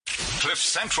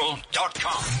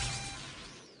CliffCentral.com.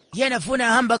 Yenafuna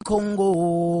hamba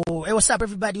Congo. Hey, what's up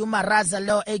everybody? Umaraza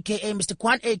Lo, aka Mr.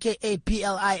 Kwan, aka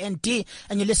PLIND,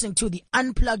 and you're listening to the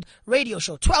Unplugged Radio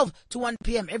Show, 12 to 1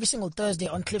 p.m. every single Thursday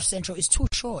on Cliff Central. It's too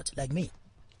short, like me.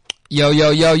 Yo.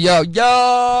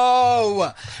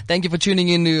 Thank you for tuning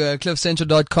in to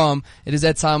CliffCentral.com. It is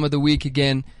that time of the week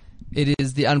again. It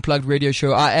is the Unplugged Radio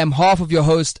Show. I am half of your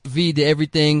host, V, the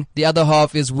everything. The other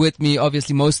half is with me,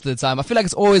 obviously, most of the time. I feel like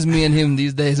it's always me and him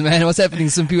these days, man. What's happening,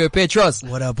 Simpiwe Petros?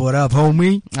 What up,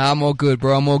 homie? I'm all good,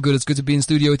 bro. I'm all good. It's good to be in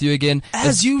studio with you again.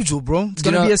 As usual, bro. It's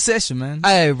gonna be a session, man.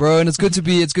 Hey, bro, and it's good to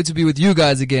be with you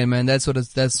guys again, man. That's what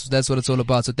it's all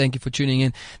about. So thank you for tuning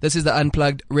in. This is the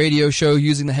Unplugged Radio Show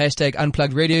using the hashtag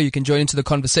Unplugged Radio. You can join into the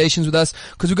conversations with us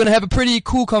because we're gonna have a pretty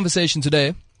cool conversation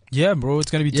today. Yeah, bro.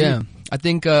 It's gonna be deep. Yeah. I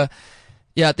think it's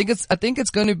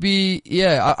gonna be,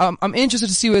 I'm interested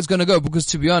to see where it's gonna go because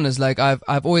to be honest, like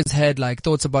I've always had like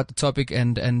thoughts about the topic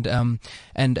and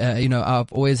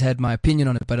I've always had my opinion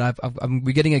on it, but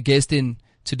we're getting a guest in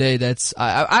today that's,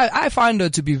 I find her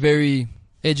to be very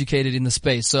educated in the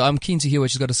space. So I'm keen to hear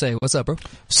what she's got to say. What's up, bro?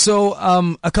 So,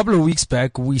 a couple of weeks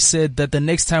back, we said that the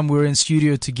next time we're in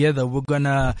studio together, we're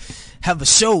gonna have a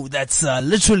show that's,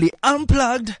 literally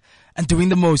unplugged and doing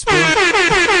the most, bro.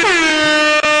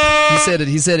 He said it.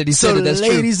 That's true.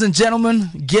 Ladies and gentlemen,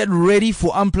 get ready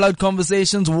for Unplugged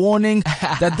Conversations. Warning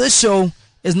that this show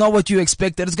is not what you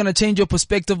expected. It's going to change your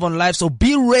perspective on life. So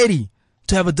be ready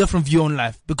to have a different view on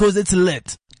life because it's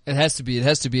lit. It has to be.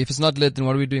 If it's not lit, then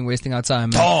what are we doing wasting our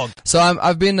time? Dog. So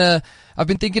I've been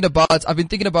thinking about how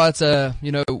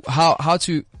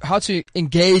to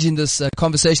engage in this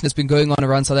conversation that's been going on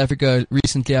around South Africa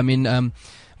recently. I mean,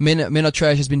 Men Are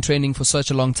Trash has been training for such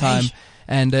a long time.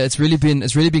 And it's really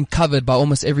been covered by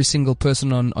almost every single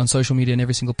person on social media and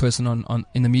every single person on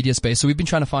in the media space. So we've been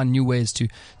trying to find new ways to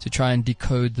try and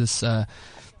decode this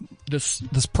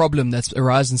problem that's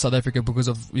arisen in South Africa because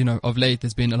of late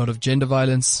there's been a lot of gender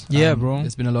violence. Yeah, bro.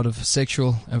 There's been a lot of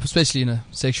sexual, especially in a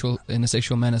sexual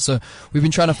manner. So we've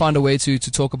been trying to find a way to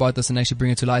talk about this and actually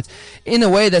bring it to light in a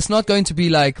way that's not going to be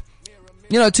like,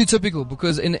 too typical,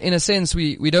 because in a sense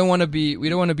we don't want to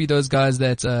be those guys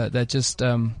that just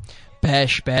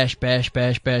bash,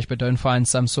 but don't find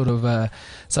some sort of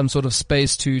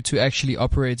space to actually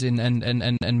operate in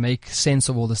and make sense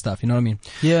of all the stuff. You know what I mean?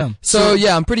 Yeah. So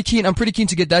yeah, I'm pretty keen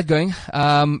to get that going.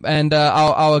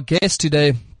 Our guest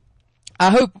today,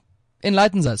 I hope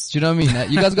enlightens us. Do you know what I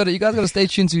mean? You guys got to stay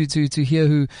tuned to hear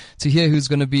who's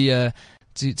going to be to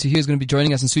hear who's going to be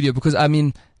joining us in studio, because I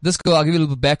mean, this girl, I'll give you a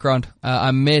little bit of background.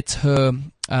 I met her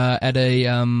at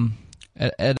an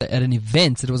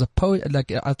event. It was I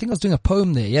think I was doing a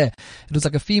poem there. Yeah, it was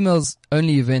like a females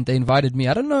only event. They invited me.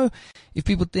 I don't know if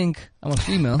people think I'm a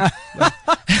female,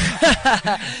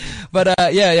 but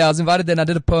I was invited there and I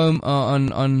did a poem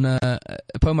on a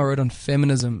poem I wrote on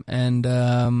feminism, and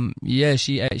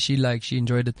she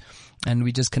enjoyed it, and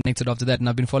we just connected after that. And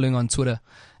I've been following on Twitter,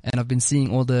 and I've been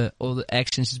seeing all the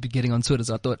action she's been getting on Twitter.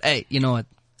 So I thought, hey, you know what?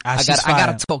 I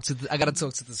gotta talk to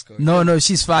this girl. No,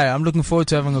 she's fire. I'm looking forward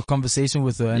to having a conversation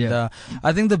with her. And,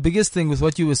 I think the biggest thing with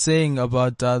what you were saying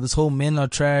about, this whole men are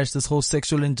trash, this whole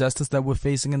sexual injustice that we're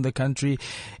facing in the country,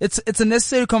 it's a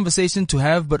necessary conversation to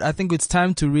have, but I think it's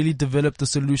time to really develop the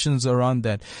solutions around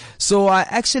that. So I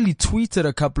actually tweeted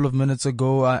a couple of minutes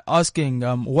ago, asking,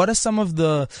 what are some of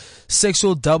the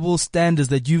sexual double standards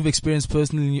that you've experienced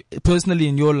personally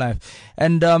in your life?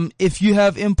 And, if you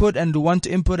have input and want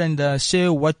to input and,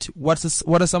 share what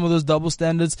are some of those double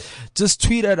standards, just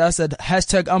tweet at us at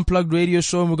hashtag Unplugged Radio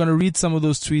Show, and we're going to read some of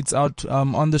those tweets out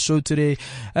on the show today.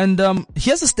 And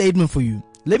here's a statement for you.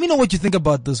 Let me know what you think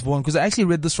about this, Vaughn, because I actually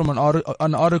read this from an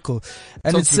article,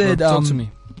 and it said, talk to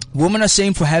me. Women are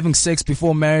shamed for having sex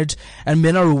before marriage and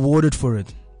men are rewarded for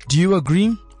it. Do you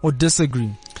agree or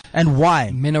disagree? And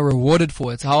why? Men are rewarded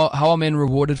for it. How are men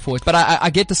rewarded for it? But I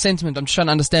get the sentiment. I'm just trying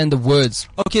to understand the words.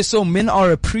 Okay, so men are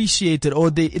appreciated,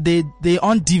 or they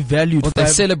aren't devalued. Or they're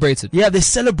celebrated. Yeah, they're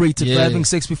celebrated for having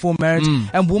sex before marriage.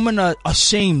 And women are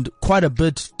shamed quite a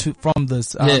bit from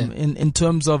this, in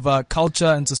terms of, culture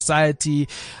and society.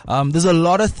 There's a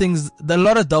lot of things, there are a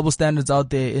lot of double standards out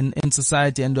there in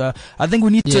society. And, I think we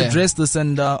need to address this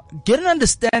and, get an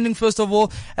understanding first of all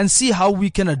and see how we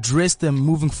can address them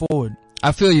moving forward.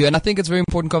 I feel you, and I think it's a very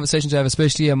important conversation to have,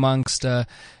 especially amongst us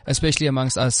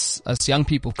young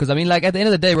people. Because I mean, like at the end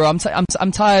of the day, bro,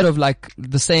 I'm tired of like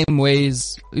the same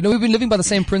ways. We've been living by the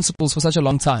same principles for such a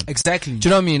long time. Exactly. Do you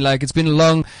know what I mean? Like it's been a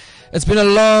long. It's been a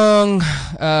long,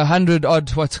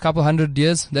 couple hundred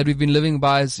years that we've been living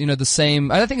by, the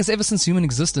same. I think it's ever since human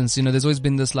existence, there's always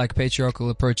been this like patriarchal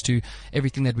approach to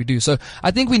everything that we do. So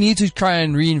I think we need to try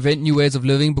and reinvent new ways of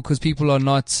living because people are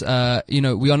not,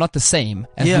 we are not the same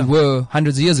as we were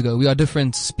hundreds of years ago. We are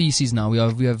different species now.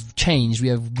 We have changed. We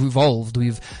have evolved.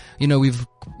 We've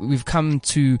come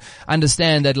to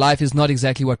understand that life is not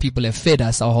exactly what people have fed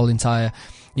us our whole entire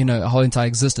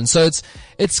existence. So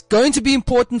it's going to be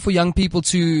important for young people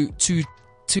to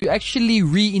actually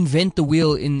reinvent the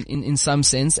wheel in some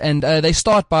sense, and they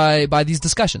start by these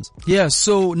discussions. Yeah,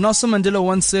 so Nelson Mandela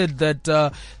once said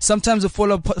that sometimes it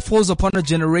falls upon a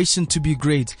generation to be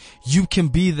great. You can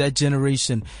be that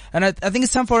generation. And I think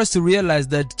it's time for us to realize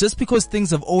that just because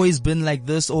things have always been like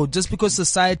this, or just because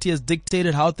society has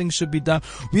dictated how things should be done,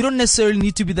 we don't necessarily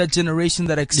need to be that generation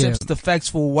that accepts the facts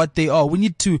for what they are. We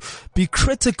need to be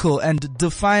critical and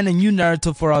define a new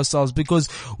narrative for ourselves, because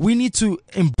we need to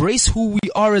embrace who we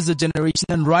are as a generation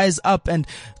and rise up and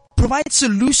provide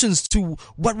solutions to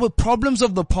what were problems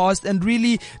of the past and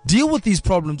really deal with these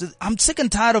problems. I'm sick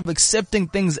and tired of accepting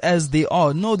things as they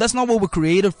are. No, that's not what we're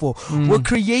created for. We're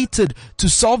created to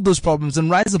solve those problems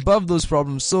and rise above those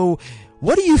problems. So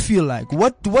what do you feel like?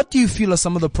 What do you feel are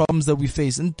some of the problems that we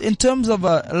face in terms of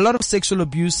a lot of sexual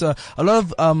abuse, a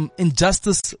lot of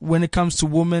injustice when it comes to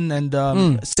women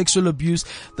and sexual abuse?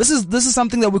 This is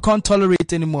something that we can't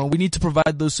tolerate anymore. We need to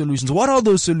provide those solutions. What are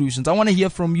those solutions? I want to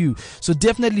hear from you. So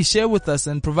definitely share with us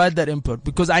and provide that input,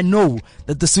 because I know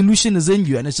that the solution is in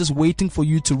you and it's just waiting for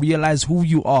you to realize who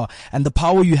you are and the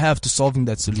power you have to solving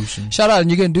that solution. Shout out,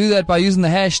 and you can do that by using the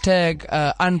hashtag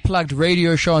Unplugged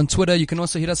Radio Show on Twitter. You can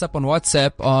also hit us up on WhatsApp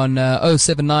on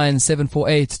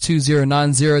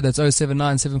 079-748-2090. That's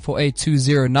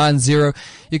 079-748-2090.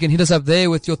 You can hit us up there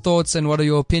with your thoughts and what are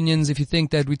your opinions. If you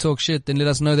think that we talk shit, then let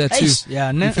us know that too.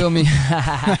 Yeah, you feel me?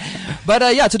 But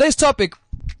today's topic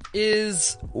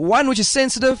is one which is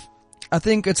sensitive. I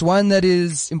think it's one that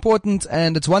is important,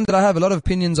 and it's one that I have a lot of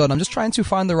opinions on. I'm just trying to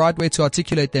find the right way to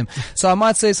articulate them. So I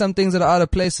might say some things that are out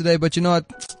of place today, but you know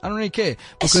what? I don't really care,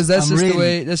 because that's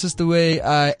just the way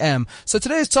I am. So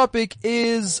today's topic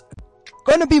is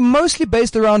going to be mostly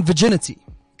based around virginity.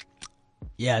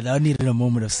 Yeah, that needed a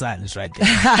moment of silence right there.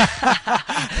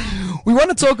 We want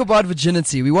to talk about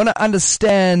virginity. We want to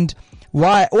understand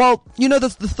why. Well, the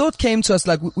thought came to us,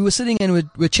 like we were sitting and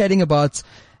we're chatting about,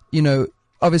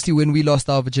 obviously when we lost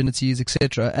our virginities,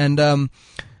 etc. And,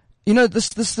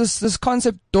 this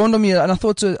concept dawned on me, and I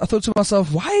thought to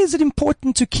myself, why is it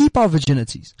important to keep our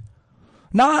virginities?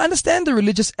 Now, I understand the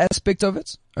religious aspect of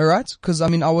it, alright? Cause I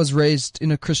was raised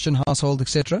in a Christian household,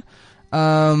 etc.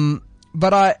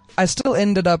 But I still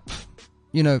ended up,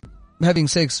 having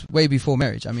sex way before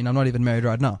marriage. I'm not even married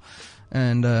right now.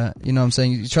 And, I'm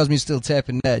saying, trust me, still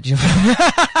tapping that.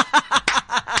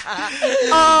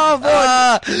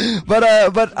 But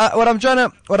what I'm trying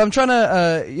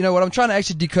to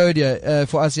actually decode here,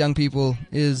 for us young people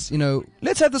is,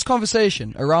 let's have this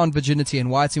conversation around virginity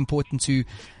and why it's important to,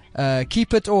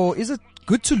 keep it, or is it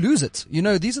good to lose it?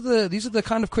 These are the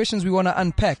kind of questions we want to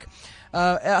unpack.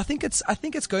 I think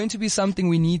it's going to be something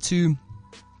we need to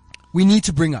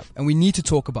bring up and we need to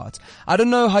talk about. I don't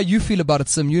know how you feel about it,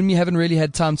 Sim. You and me haven't really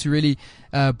had time to really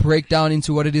break down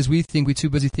into what it is we think. We're too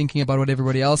busy thinking about what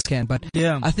everybody else can. But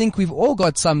yeah, I think we've all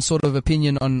got some sort of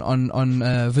opinion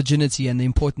on virginity and the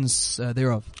importance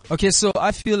thereof. Okay, so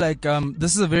I feel like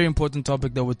this is a very important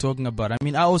topic that we're talking about. I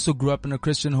also grew up in a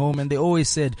Christian home, and they always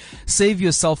said, "Save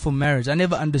yourself for marriage." I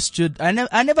never understood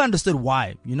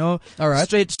why. All right,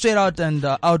 straight out and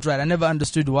outright. I never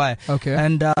understood why. Okay,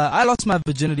 and I lost my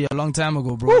virginity a long time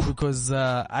ago, bro. Woo! Because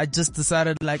I just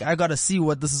decided I gotta see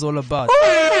what this is all about.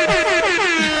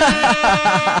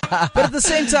 But at the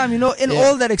same time,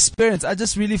 all that experience, I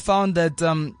just really found that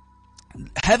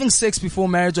having sex before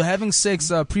marriage or having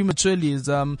sex prematurely is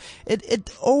it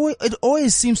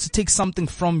always seems to take something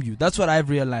from you. That's what I've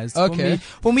realized. Okay.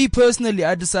 For me personally,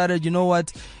 I decided,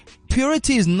 what?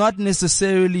 Purity is not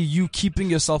necessarily you keeping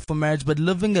yourself for marriage, but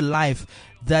living a life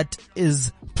that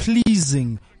is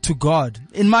pleasing to God.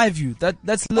 In my view,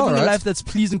 that's living a life that's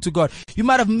pleasing to God. You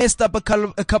might have messed up a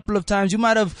couple of times. You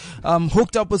might have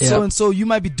hooked up with so and so. You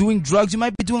might be doing drugs. You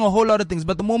might be doing a whole lot of things.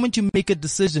 But the moment you make a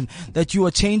decision that you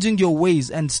are changing your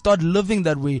ways and start living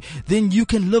that way, then you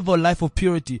can live a life of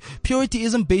purity. Purity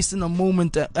isn't based in a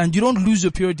moment, and you don't lose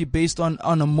your purity based on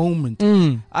a moment.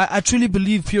 I truly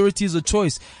believe purity is a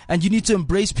choice, and you need to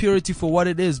embrace purity for what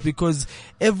it is, because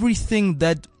everything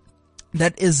that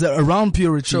is around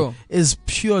purity is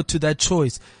pure to that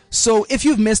choice. So if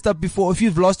you've messed up before, if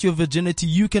you've lost your virginity,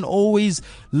 you can always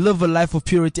live a life of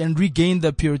purity and regain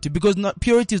that purity, because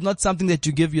purity is not something that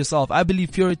you give yourself. I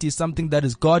believe purity is something that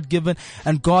is God given,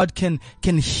 and God can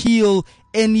heal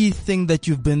anything that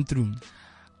you've been through.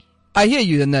 I hear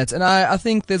you in that, and I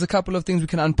think there's a couple of things we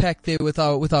can unpack there with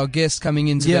our guest coming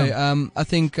in today. Yeah. I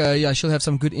think she'll have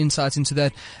some good insights into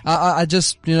that. I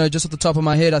just just at the top of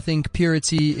my head, I think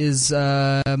purity is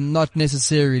not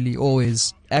necessarily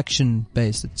always action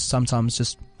based. It's sometimes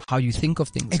just how you think of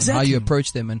things, and how you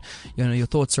approach them, and your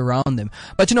thoughts around them.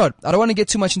 But you know what? I don't want to get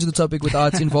too much into the topic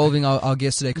without involving our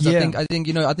guest today, because I think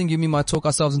you and me might talk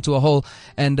ourselves into a hole,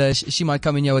 and she might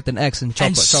come in here with an axe and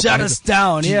chop shut us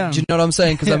down. Do you know what I'm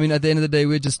saying? Because I mean, at the end of the day,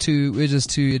 we're just two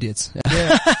idiots.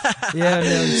 Yeah,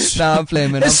 man. Nah, I'm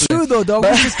playing, man. It's true though, dog.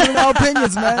 We're just giving our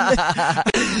opinions, man.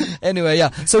 Anyway,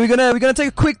 yeah. So we're gonna take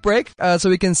a quick break, so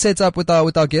we can set up with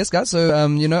our guest, guys. So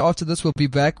after this, we'll be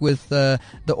back with the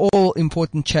all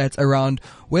important chat around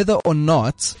whether or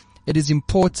not it is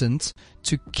important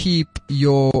to keep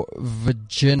your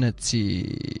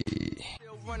virginity.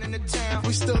 Running the town,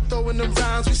 we still throwing them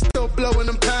rhymes, we still blowing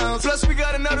them pounds. Plus we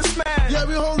got another smash. Yeah,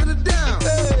 we holding it down.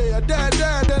 Hey, I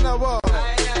die, then I walk.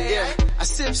 Yeah, I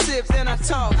sip, then I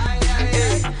talk.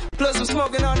 Yeah. Plus I'm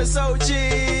smoking on this OG,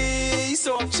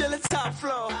 so I'm chilling top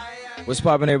floor. What's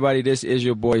poppin', everybody? This is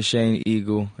your boy Shane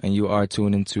Eagle, and you are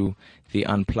tuned into the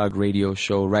Unplugged Radio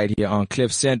Show right here on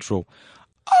Cliff Central.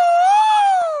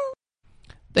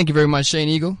 Thank you very much, Shane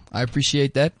Eagle. I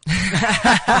appreciate that.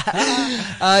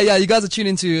 You guys are tuned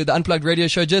into the Unplugged Radio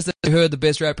Show. Just as you heard the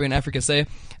best rapper in Africa say.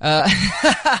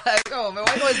 Oh man,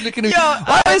 why are you always looking at me?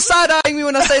 Why are you side-eyeing me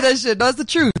when I say that shit? That's the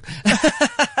truth.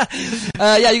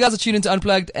 You guys are tuned into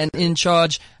Unplugged and In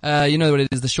Charge. You know what it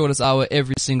is, the shortest hour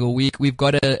every single week. We've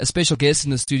got a special guest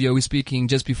in the studio. We're speaking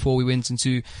just before we went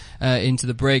into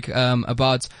the break,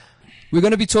 about, we're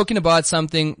going to be talking about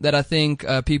something that I think,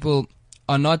 people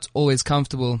are not always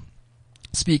comfortable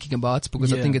speaking about,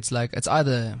 because I think it's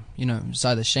either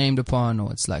shamed upon,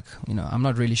 or it's like, I'm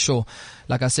not really sure.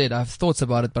 Like I said, I have thoughts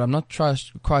about it, but I'm not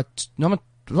quite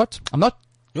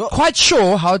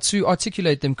sure how to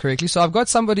articulate them correctly. So I've got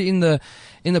somebody in the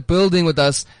building with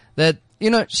us that,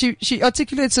 she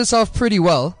articulates herself pretty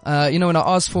well. When I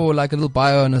asked for like a little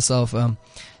bio on herself,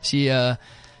 she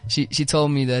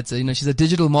told me that, she's a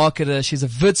digital marketer, she's a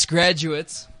Wits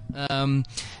graduate.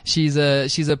 She's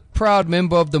a proud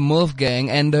member of the MILF gang,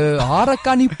 and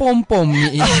Harakani Pom Pom.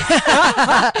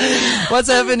 What's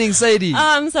happening, Sadie?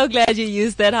 I'm so glad you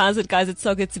used that. How's it, guys? It's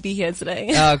so good to be here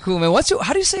today. Cool, man.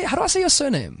 How do I say your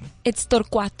surname? It's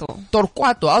Torquato.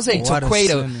 Torquato. I was saying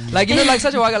Torquato. Like,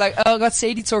 such a wagga, like, I got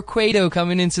Sadie Torquato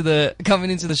coming into the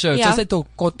show. Yeah. So I say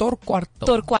Torquato.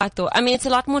 Torquato. I mean, it's a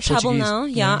lot more trouble Portuguese. now.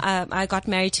 Yeah. I got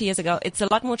married 2 years ago. It's a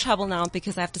lot more trouble now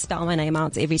because I have to spell my name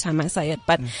out every time I say it.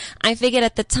 But I figured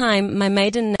at the time, my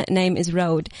maiden name is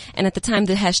Road, and at the time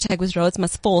the hashtag was Roads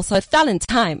Must Fall, so it fell in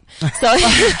time. So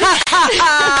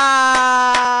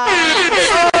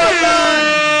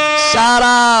Shout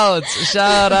out.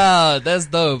 That's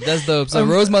dope. So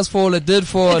Rose Must Fall, it did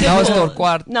fall. Now it's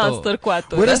Torquato. now it's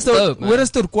Torquato. Where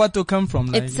does Torquato come from?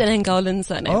 Like? It's an Angolan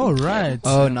surname. Oh, right.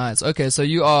 Oh, nice. Okay, so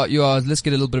you are, let's get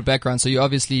a little bit of background. So you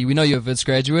obviously, we know you're a Wits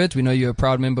graduate. We know you're a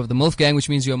proud member of the MILF gang, which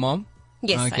means you're a mom.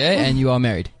 Yes. Okay, and you are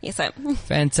married. Yes, I am.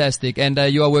 Fantastic. And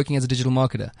you are working as a digital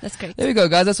marketer. That's great. There we go,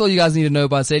 guys. That's all you guys need to know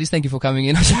about Sadie. Thank you for coming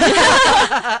in.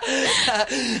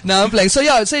 No, I'm playing. So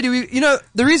yeah, Sadie,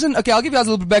 the reason, okay, I'll give you guys a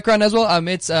little bit of background as well. I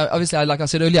met, obviously, like I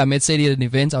said earlier, I met Sadie at an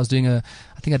event. I was doing I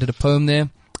think I did a poem there.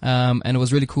 And it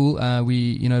was really cool.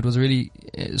 It was a really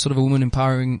sort of a woman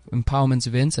empowerment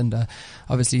event. And,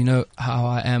 obviously, how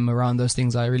I am around those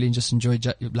things. I really just enjoy,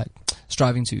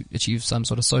 striving to achieve some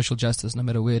sort of social justice, no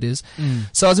matter where it is.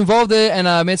 So I was involved there, and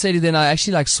I met Sadie. Then I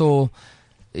actually saw,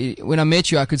 when I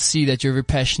met you, I could see that you're very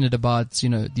passionate about,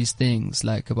 these things,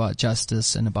 like about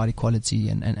justice and about equality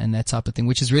and that type of thing,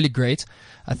 which is really great.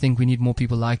 I think we need more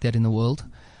people like that in the world.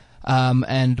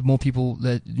 And more people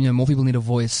more people need a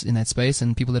voice in that space,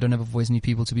 and people that don't have a voice need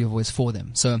people to be a voice for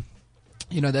them. So,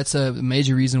 that's a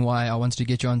major reason why I wanted to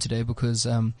get you on today, because,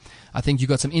 I think you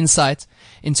got some insight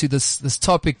into this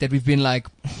topic that we've been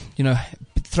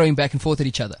throwing back and forth at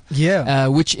each other. Yeah.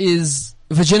 Which is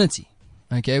virginity.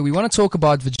 Okay. We want to talk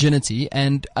about virginity,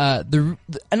 and,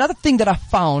 another thing that I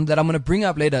found that I'm going to bring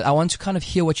up later, I want to kind of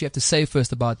hear what you have to say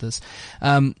first about this.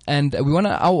 And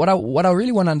what I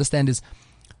really want to understand is,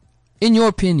 in your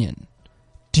opinion,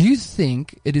 do you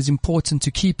think it is important to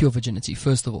keep your virginity,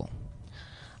 first of all?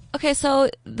 Okay, so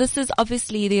this is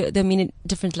obviously there are many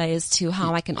different layers to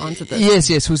how I can answer this.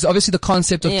 Yes. Who's obviously the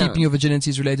concept of keeping your virginity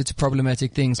is related to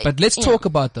problematic things. But let's talk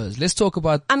about those. Let's talk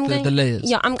about the layers.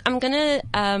 Yeah, I'm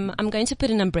going to put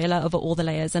an umbrella over all the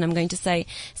layers, and I'm going to say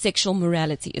sexual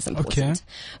morality is important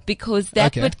because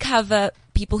that would cover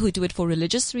people who do it for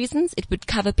religious reasons. It would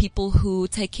cover people who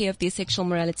take care of their sexual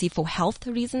morality for health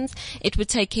reasons. It would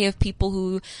take care of people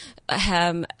who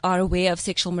are aware of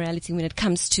sexual morality when it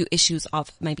comes to issues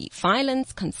of maybe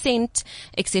violence, consent,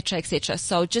 etc., etc.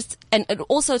 So and it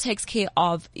also takes care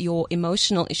of your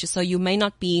emotional issues. So you may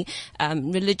not be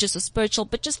religious or spiritual,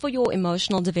 but just for your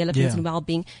emotional development and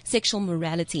well-being, sexual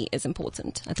morality is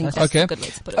important. I think that's a good way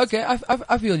to put it. Okay,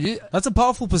 I feel you. That's a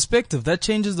powerful perspective. That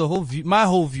changes the whole view, my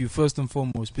whole view, first and foremost.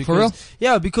 Because, for real?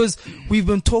 Yeah, because we've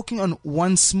been talking on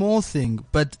one small thing,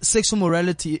 but sexual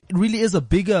morality really is a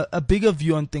bigger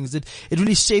view on things. It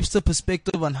really shapes the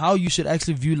perspective on how you should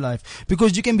actually view life.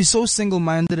 Because you can be so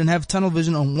single-minded and have tunnel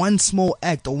vision on one small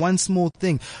act or one small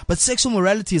thing. But sexual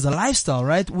morality is a lifestyle,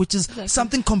 right? Which is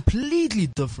something completely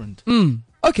different.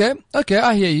 Okay,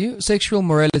 I hear you. Sexual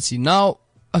morality. Now,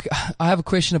 okay, I have a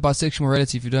question about sexual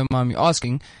morality, if you don't mind me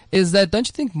asking. Is that, don't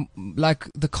you think,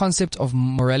 like, the concept of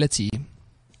morality,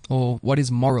 or what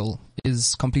is moral,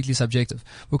 is completely subjective?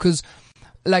 Because,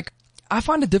 like, I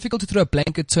find it difficult to throw a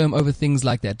blanket term over things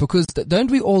like that, because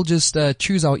don't we all just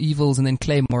choose our evils and then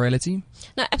claim morality?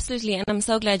 No, absolutely. And I'm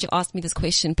so glad you asked me this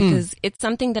question, because it's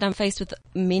something that I'm faced with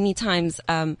many times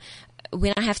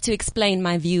when I have to explain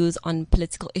my views on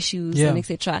political issues and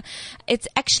etc. It's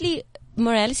actually,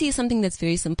 morality is something that's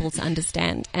very simple to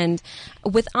understand, and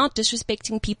without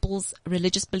disrespecting people's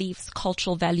religious beliefs,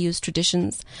 cultural values,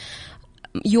 traditions,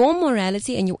 your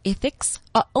morality and your ethics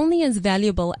are only as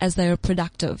valuable as they are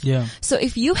productive. Yeah. So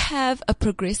if you have a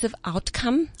progressive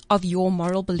outcome of your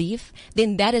moral belief,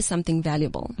 then that is something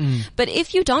valuable. But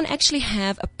if you don't actually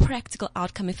have a practical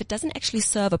outcome, if it doesn't actually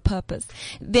serve a purpose,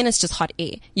 then it's just hot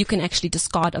air. You can actually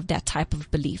discard of that type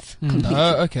of belief completely.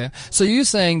 Oh, okay. So you're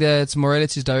saying that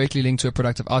morality is directly linked to a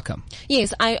productive outcome?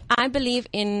 Yes, I believe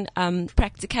in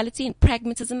practicality and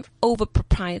pragmatism over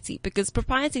propriety, because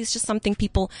propriety is just something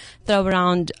people throw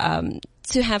around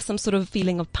to have some sort of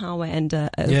feeling of power and a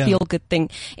feel-good thing.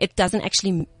 It doesn't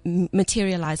actually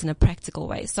materialize in a practical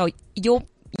way. So your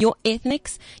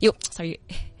ethics, your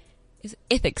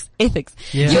ethics,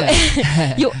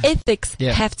 your ethics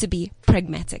have to be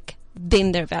pragmatic.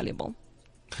 Then they're valuable.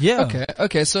 Yeah.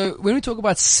 Okay. So when we talk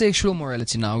about sexual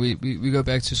morality now, we go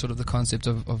back to sort of the concept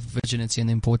of virginity and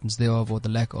the importance thereof, or the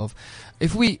lack of.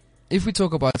 If we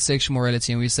talk about sexual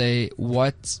morality and we say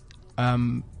what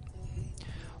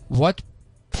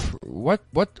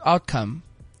outcome,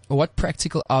 or what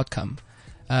practical outcome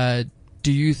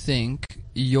do you think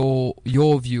your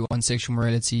view on sexual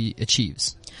morality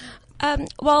achieves?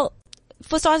 Well,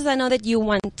 for starters, I know that you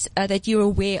want that you're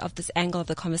aware of this angle of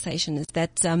the conversation, is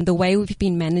that the way we've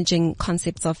been managing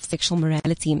concepts of sexual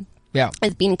morality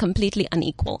has been completely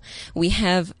unequal. We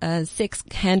have a sex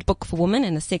handbook for women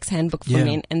and a sex handbook for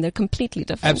men, and they're completely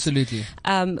different. Absolutely.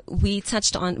 We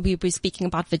were speaking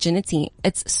about virginity.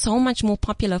 It's so much more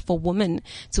popular for women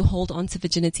to hold on to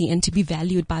virginity and to be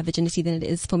valued by virginity than it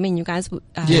is for men. You guys said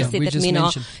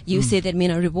that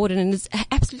men are rewarded, and it's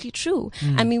absolutely true.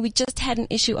 I mean, we just had an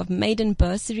issue of maiden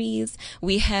bursaries.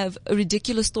 We have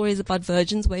ridiculous stories about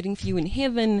virgins waiting for you in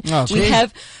heaven. Okay.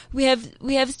 We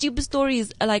have stupid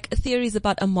stories like theories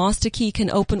about a master key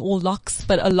can open all locks,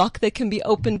 but a lock that can be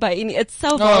opened by any. It's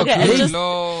so vulgar.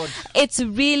 It's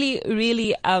really,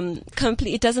 really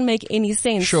complete. It doesn't make any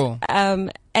sense. Sure.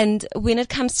 And when it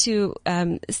comes to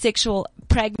sexual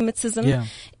pragmatism,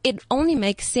 it only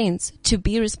makes sense to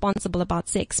be responsible about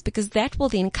sex, because that will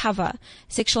then cover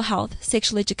sexual health,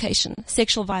 sexual education,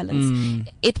 sexual violence.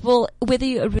 It will, whether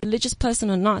you're a religious person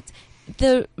or not.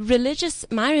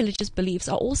 My religious beliefs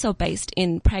are also based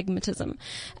in pragmatism.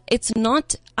 It's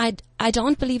not, I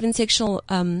don't believe in sexual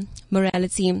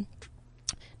morality.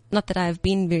 Not that I've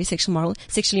been very sexually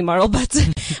moral, but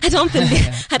I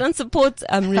don't support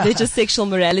religious sexual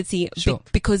morality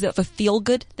because of a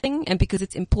feel-good thing, and because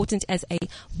it's important as a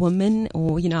woman,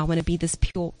 or I want to be this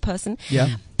pure person.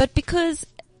 Yeah. But because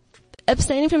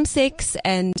abstaining from sex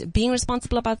and being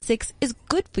responsible about sex is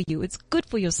good for you. It's good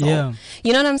for your soul. Yeah.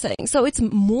 You know what I'm saying? So it's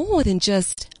more than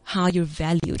just how you're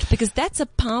valued, because that's a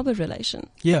power relation.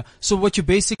 Yeah. So what you're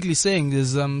basically saying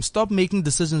is stop making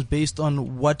decisions based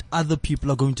on what other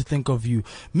people are going to think of you.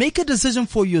 Make a decision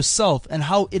for yourself and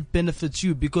how it benefits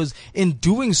you, because in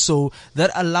doing so,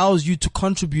 that allows you to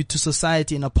contribute to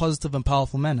society in a positive and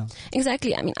powerful manner.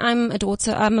 Exactly. I mean, I'm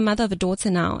a mother of a daughter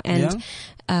now, and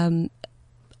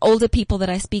older people that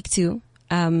I speak to,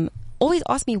 always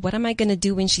ask me, what am I going to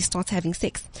do when she starts having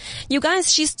sex? You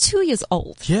guys, she's 2 years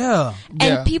old. Yeah.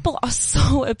 And people are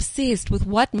so obsessed with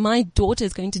what my daughter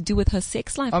is going to do with her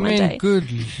sex life one day. Good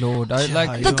Lord.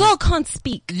 The girl can't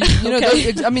speak. You know,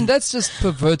 that's just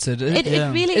perverted. It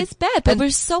really is bad, but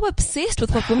we're so obsessed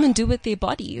with what women do with their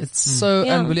bodies. It's so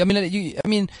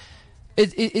unbelievable.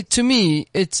 To me,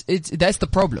 it's that's the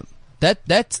problem.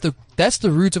 That's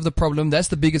the root of the problem. That's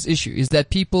the biggest issue, is that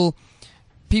people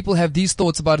have these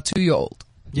thoughts about a 2-year-old.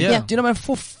 Yeah. Do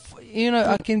you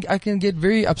know, I can get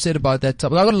very upset about that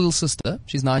topic. I've got a little sister.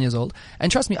 She's 9 years old.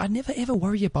 And trust me, I never ever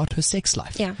worry about her sex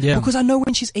life. Yeah. Because I know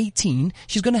when she's 18,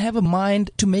 she's going to have a mind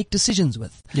to make decisions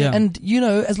with. Yeah. And, you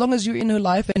know, as long as you're in her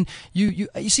life and you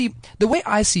see, the way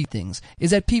I see things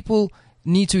is that people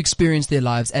need to experience their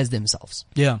lives as themselves.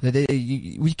 Yeah.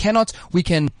 We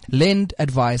can lend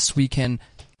advice, we can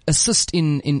assist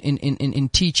in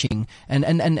teaching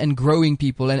and growing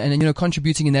people and you know,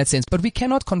 contributing in that sense, but we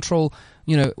cannot control,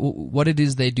 you know, what it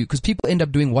is they do, because people end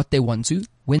up doing what they want to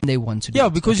when they want to do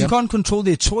it, because you can't control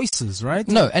their choices, right?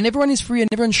 No, and everyone is free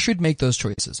and everyone should make those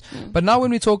choices. But now when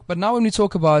we talk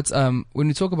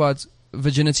about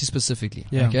virginity specifically,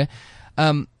 okay,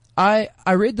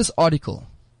 I read this article.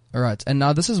 All right, and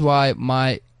now this is why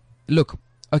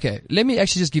okay, let me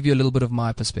actually just give you a little bit of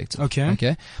my perspective.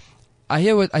 Okay. I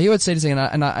hear what Sadie's saying,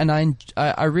 and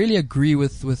I really agree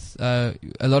with a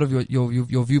lot of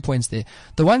your viewpoints there.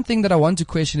 The one thing that I want to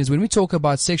question is, when we talk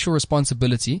about sexual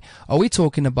responsibility, are we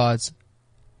talking about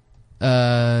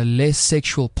less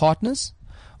sexual partners,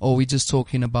 or are we just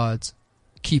talking about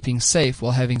keeping safe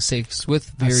while having sex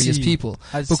with various people?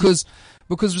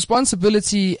 Because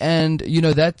responsibility and, you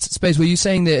know, that space where you're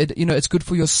saying that, you know, it's good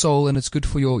for your soul and it's good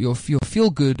for your feel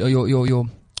good, or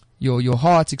your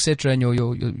heart, etc., and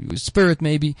your spirit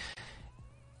maybe.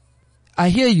 I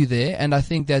hear you there, and I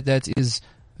think that is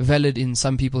valid in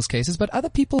some people's cases, but other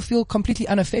people feel completely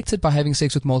unaffected by having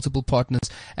sex with multiple partners,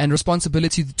 and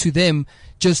responsibility to them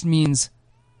just means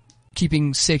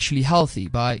keeping sexually healthy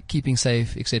by keeping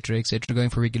safe, etc., going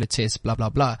for regular tests, blah blah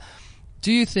blah.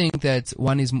 Do you think that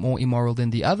one is more immoral than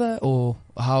the other, or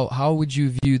how would you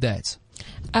view that?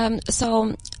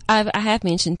 So I have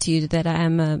mentioned to you that I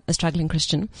am a struggling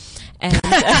Christian, and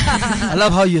I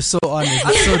love how you're so honest.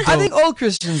 It's so dope. I think all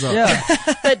Christians are. Yeah,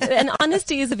 and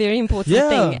honesty is a very important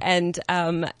thing. And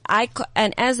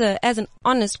as an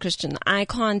honest Christian, I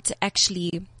can't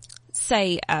actually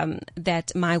say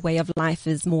that my way of life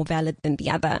is more valid than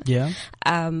the other. Yeah.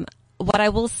 What I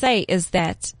will say is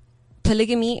that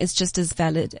polygamy is just as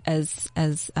valid as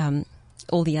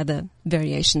all the other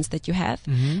variations that you have.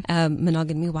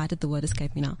 Monogamy, why did the word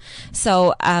escape me now?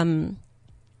 So,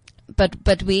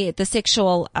 but where the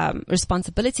sexual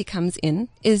responsibility comes in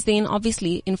is then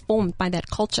obviously informed by that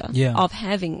culture of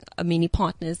having many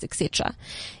partners, etc.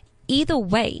 Either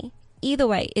way,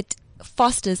 it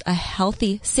fosters a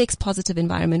healthy sex positive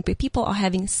environment where people are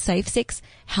having safe sex,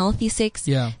 healthy sex,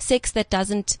 sex that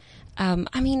doesn't,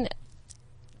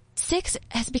 sex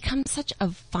has become such a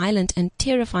violent and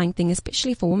terrifying thing,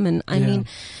 especially for women. I mean,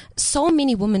 so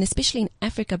many women, especially in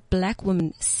Africa, black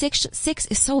women, sex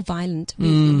is so violent.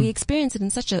 We experience it in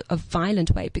such a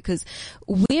violent way because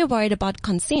we're worried about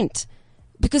consent,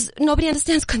 because nobody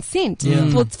understands consent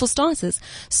for starters.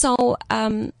 So,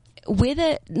 no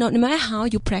matter how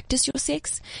you practice your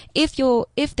sex, if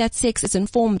that sex is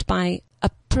informed by a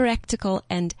practical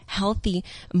and healthy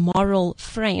moral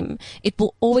frame, it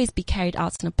will always be carried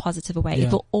out in a positive way.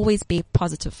 It will always be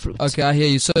positive fruit. Okay, I hear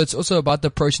you. So it's also about the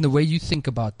approach and the way you think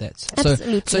about that.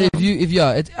 Absolutely.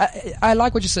 I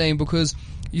like what you're saying, because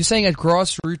you're saying at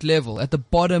grassroots level, at the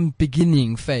bottom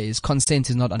beginning phase, consent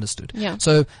is not understood. Yeah.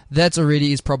 So that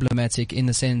already is problematic in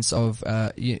the sense of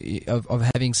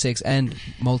having sex and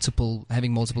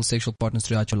having multiple sexual partners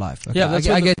throughout your life. Okay? Yeah,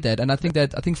 I get that, and I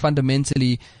think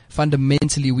fundamentally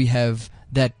we have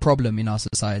that problem in our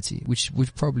society, which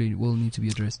probably will need to be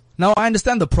addressed. Now, I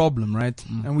understand the problem, right?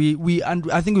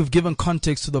 And I think we've given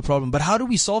context to the problem, but how do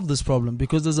we solve this problem?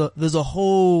 Because there's a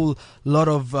whole lot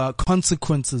of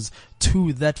consequences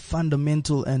to that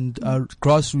fundamental and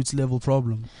grassroots level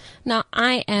problem. Now,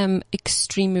 I am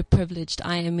extremely privileged.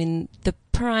 I am in the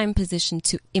prime position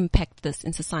to impact this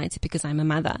in society because I'm a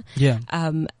mother. Yeah.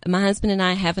 My husband and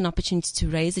I have an opportunity to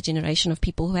raise a generation of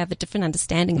people who have a different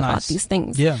understanding about these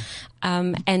things. Yeah.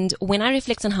 And when I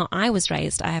reflect on how I was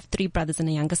raised, I have 3 brothers and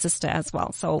a younger sister as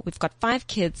well. So we've got 5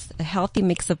 kids, a healthy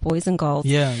mix of boys and girls.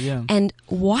 Yeah, yeah. And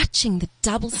watching the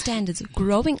double standards,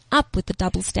 growing up with the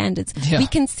double standards, we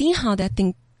can see how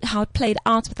it played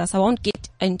out with us. I won't get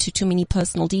into too many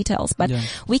personal details, but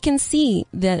we can see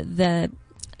the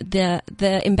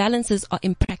the imbalances are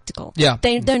impractical. Yeah.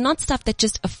 They're not stuff that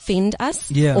just offend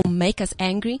us or make us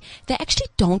angry. They actually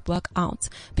don't work out.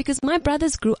 Because my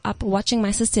brothers grew up watching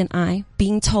my sister and I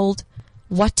being told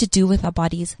what to do with our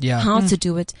bodies, how to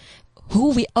do it,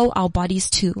 who we owe our bodies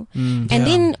to. And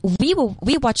then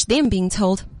we watched them being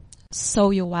told, sow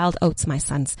your wild oats, my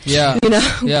sons. Yeah. You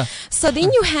know? Yeah. So then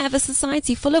you have a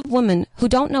society full of women who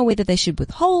don't know whether they should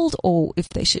withhold or if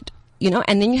they should, you know,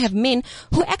 and then you have men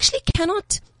who actually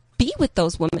cannot be with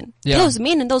those women. Yeah. Those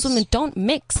men and those women don't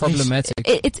mix. Problematic.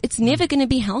 It's never going to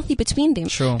be healthy between them.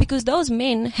 Sure. Because those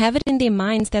men have it in their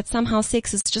minds that somehow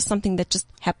sex is just something that just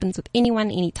happens with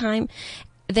anyone, anytime.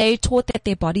 They're taught that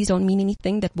their bodies don't mean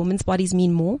anything, that women's bodies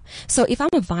mean more. So if I'm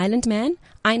a violent man,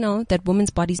 I know that women's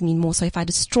bodies mean more. So if I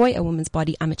destroy a woman's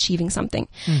body, I'm achieving something.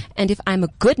 And if I'm a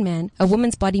good man, a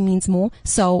woman's body means more.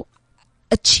 So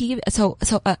acquiring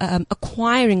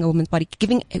a woman's body,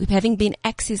 having been given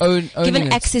access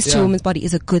to a woman's body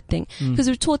is a good thing. Because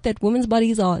we're taught that women's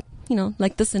bodies are, you know,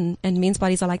 like this and men's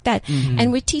bodies are like that.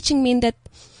 And we're teaching men that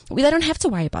they don't have to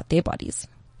worry about their bodies.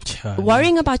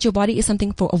 Worrying about your body is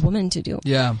something for a woman to do.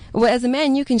 Yeah. Whereas a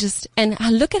man, you can just, and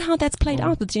look at how that's played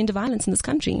out with gender violence in this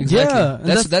country. Exactly. Yeah,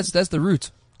 That's the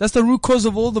root. That's the root cause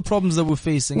of all the problems that we're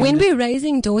facing. When we're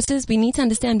raising daughters, we need to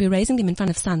understand we're raising them in front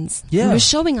of sons. Yeah. We're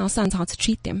showing our sons how to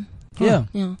treat them. Yeah.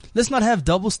 Yeah. Let's not have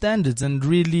double standards and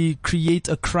really create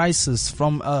a crisis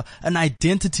from an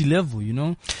identity level, you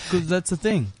know, because that's the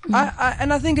thing.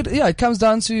 I think it comes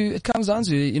down to,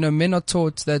 you know, men are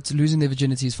taught that losing their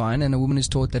virginity is fine, and a woman is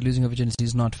taught that losing her virginity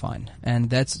is not fine. And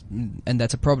that's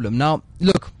a problem. Now,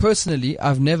 look, personally,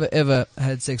 I've never ever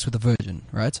had sex with a virgin,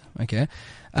 right? Okay.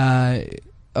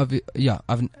 Even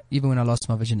when I lost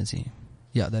my virginity.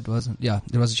 She wasn't a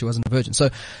virgin. So,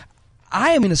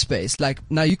 I am in a space, like,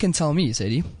 now you can tell me,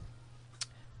 Sadie,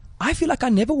 I feel like I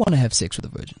never want to have sex with a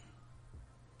virgin.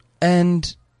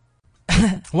 And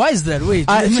why is that? Wait,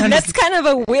 that's kind of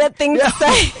a weird thing to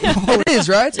say. It is,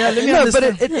 right? Yeah, let me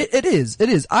understand. But it is.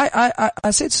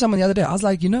 I said to someone the other day, I was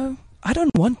like, you know, I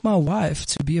don't want my wife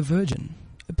to be a virgin.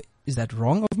 Is that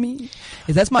wrong of me?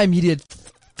 That's my immediate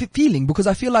feeling, because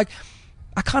I feel like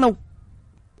I probably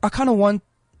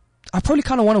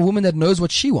kind of want a woman that knows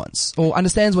what she wants or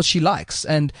understands what she likes.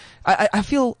 And I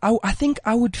think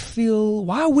I would feel,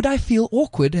 why would I feel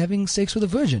awkward having sex with a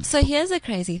virgin? So here's a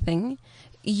crazy thing.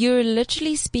 You're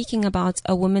literally speaking about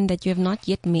a woman that you have not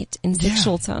yet met in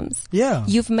sexual terms. Yeah.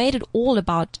 You've made it all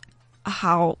about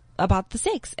about the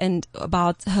sex and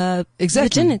about her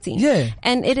virginity. Yeah.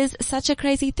 And it is such a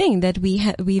crazy thing that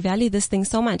we value this thing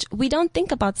so much. We don't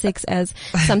think about sex as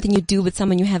something you do with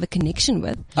someone you have a connection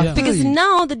with. Yeah. Because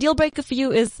now the deal breaker for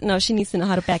you is, no, she needs to know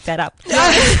how to back that up.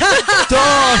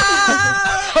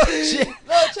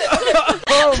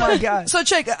 Oh my God. So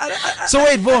check. So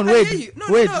wait, Vaughn, wait.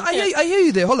 I hear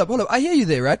you there. Hold up. I hear you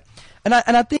there, right? And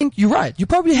I think you're right. You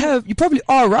probably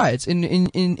are right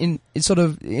in sort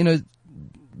of, you know,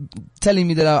 telling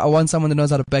me that I want someone that knows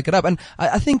how to back it up. And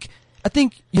I think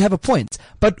you have a point.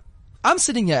 But I'm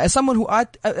sitting here as someone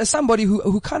as somebody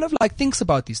who kind of like thinks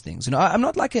about these things. You know, I'm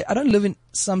not like I don't live in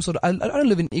some sort of, I don't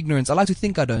live in ignorance. I like to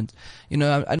think I don't. You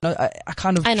know, I know I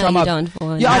kind of. I know try you don't.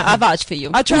 Vaughn. Yeah, I vouch for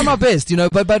you. I try my best, you know,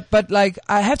 but like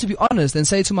I have to be honest and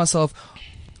say to myself,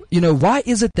 you know, why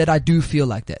is it that I do feel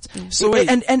like that? So wait.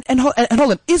 And hold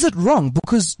on, is it wrong?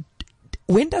 Because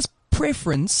when does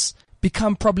preference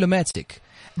become problematic?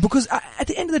 Because at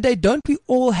the end of the day, don't we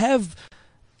all have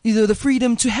either the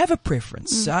freedom to have a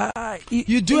preference?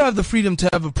 You do have the freedom to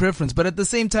have a preference, but at the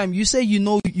same time, you say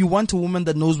you want a woman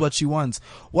that knows what she wants.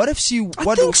 What if she?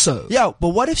 I think so. Yeah, but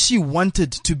what if she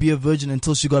wanted to be a virgin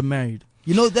until she got married?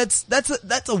 You know, that's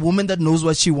a woman that knows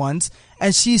what she wants,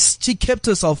 and she kept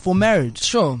herself for marriage.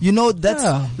 Sure. You know,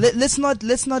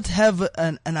 let's not have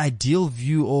an ideal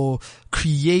view or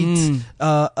create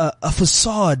a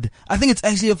facade. I think it's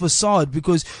actually a facade,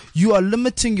 because you are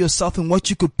limiting yourself in what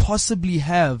you could possibly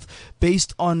have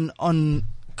based on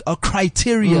a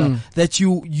criteria that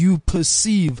you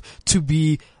perceive to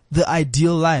be the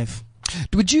ideal life.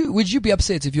 Would you be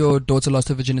upset if your daughter lost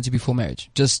her virginity before marriage?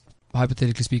 Just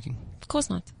hypothetically speaking. Of course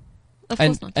not. Of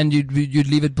course not. And you'd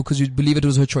leave it because you'd believe it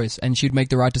was her choice, and she'd make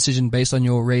the right decision based on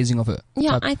your raising of her.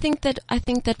 Yeah, I think that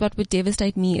what would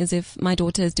devastate me is if my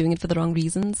daughter is doing it for the wrong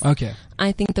reasons. Okay.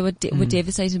 I think that what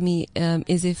devastate me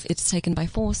is if it's taken by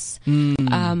force.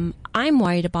 I'm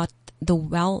worried about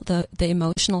the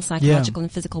emotional, psychological,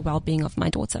 and physical well-being of my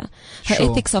daughter. Her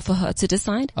ethics are for her to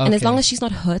decide, and as long as she's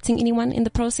not hurting anyone in the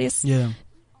process,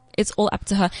 it's all up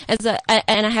to her.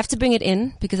 And I have to bring it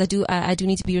in, because I do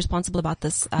need to be responsible about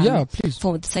this. Please.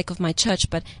 For the sake of my church.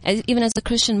 But even as a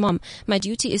Christian mom, my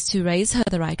duty is to raise her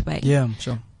the right way. Yeah,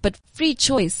 sure. but free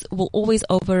choice will always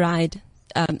override.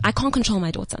 I can't control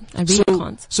my daughter. I really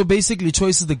can't. So basically,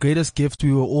 choice is the greatest gift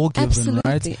we were all given, Absolutely,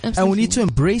 right? absolutely. And we need to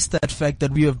embrace that fact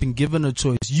that we have been given a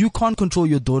choice. You can't control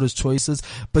your daughter's choices,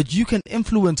 but you can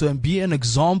influence her and be an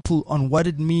example on what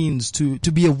it means to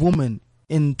be a woman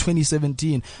in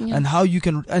 2017 and how you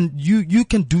can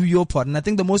do your part. And I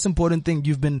think the most important thing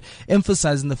you've been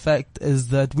emphasizing the fact is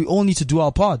that we all need to do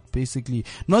our part, basically,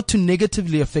 not to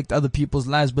negatively affect other people's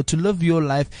lives, but to live your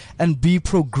life and be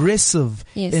progressive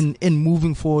in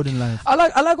moving forward in life. I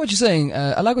like what you're saying.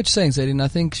 I like what you're saying, Zadie. And I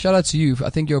think shout out to you.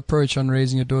 I think your approach on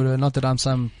raising your daughter, not that I'm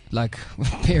some like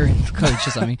parent coach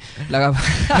or something. Like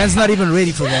Man's not even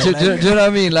ready for that. Do you know what I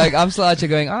mean? Like I'm still out here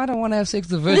going, I don't want to have sex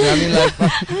with a virgin. I mean, like,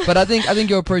 but I think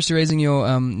your approach to raising your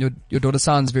daughter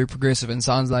sounds very progressive and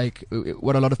sounds like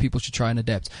what a lot of people should try and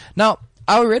adapt. Now,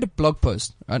 I read a blog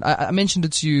post, and I mentioned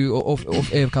it to you off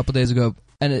air a couple of days ago,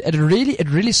 and it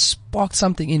really sparked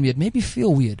something in me. It made me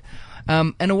feel weird,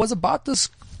 and it was about this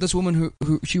woman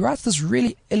who she writes this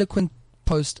really eloquent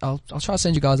post. I'll try to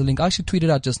send you guys a link. I actually tweeted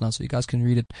out just now so you guys can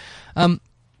read it.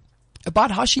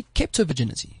 About how she kept her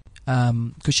virginity.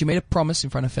 Because she made a promise in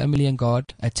front of family and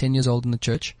God at 10 years old in the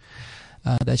church,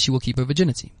 that she will keep her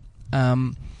virginity.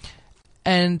 And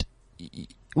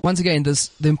once again, the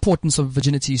importance of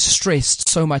virginity is stressed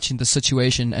so much in this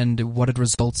situation, and what it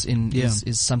results in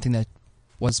is something that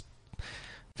was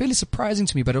fairly surprising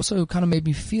to me, but also kind of made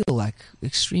me feel like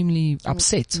extremely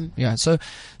upset. Yeah. So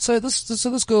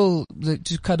this girl,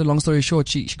 to cut a long story short,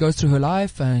 she goes through her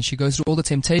life and she goes through all the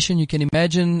temptation you can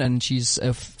imagine, and she's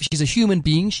a human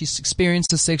being. She's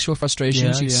experienced sexual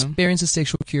frustration. She experiences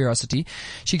sexual curiosity.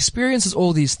 She experiences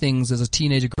all these things as a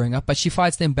teenager growing up, but she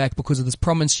fights them back because of this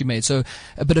promise she made. So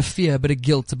a bit of fear, a bit of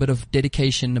guilt, a bit of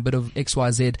dedication, a bit of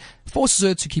XYZ forces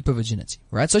her to keep her virginity,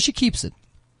 right? So she keeps it.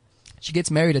 She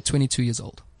gets married at 22 years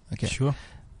old. Okay. Sure.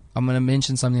 I'm going to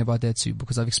mention something about that too,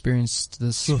 because I've experienced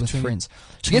this with friends.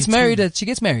 She gets married in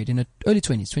her early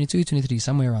 20s, 22, 23,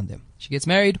 somewhere around there. She gets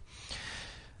married.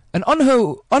 And on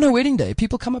her wedding day,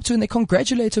 people come up to her and they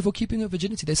congratulate her for keeping her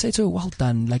virginity. They say to her, "Well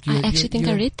done." Like I actually think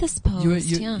I read this post.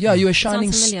 You're a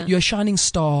shining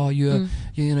star.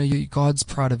 God's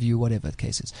proud of you, whatever the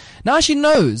case is. Now she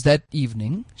knows that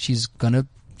evening she's gonna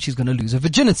lose her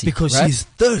virginity because right? she's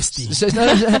thirsty. So,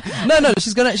 no,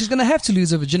 she's gonna have to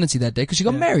lose her virginity that day because she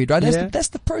got married, right? That's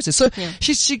the process. So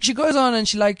she goes on and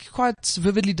she like quite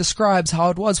vividly describes how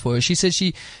it was for her. She said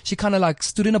she kind of like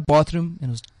stood in a bathroom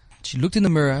and she looked in the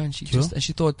mirror and she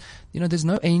thought, there's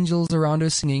no angels around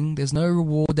her singing. There's no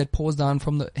reward that pours down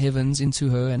from the heavens into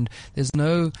her, and there's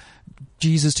no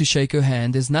Jesus to shake her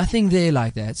hand. There's nothing there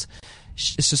like that.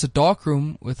 It's just a dark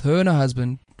room with her and her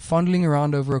husband fondling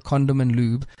around over a condom and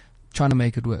lube, trying to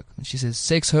make it work. And she says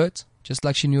sex hurt, just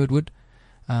like she knew it would.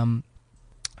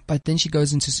 But then she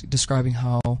goes into describing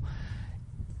how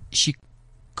she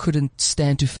couldn't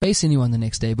stand to face anyone the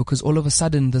next day because all of a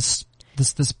sudden this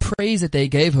praise that they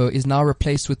gave her is now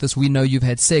replaced with this, we know you've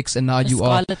had sex and now you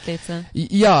are letter.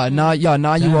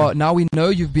 Now we know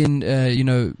you've been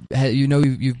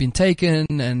you've been taken,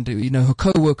 and her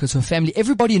co-workers, her family,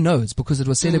 everybody knows because it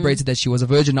was celebrated that she was a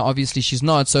virgin. Now obviously she's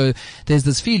not, so there's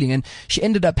this feeling, and she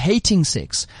ended up hating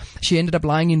sex. She ended up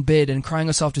lying in bed and crying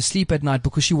herself to sleep at night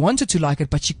because she wanted to like it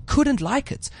but she couldn't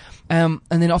like it. And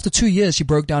then after 2 years she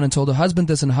broke down and told her husband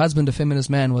this, and her husband, a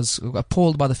feminist man, was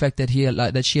appalled by the fact that she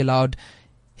allowed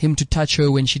him to touch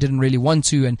her when she didn't really want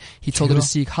to, and he told her to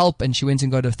seek help, and she went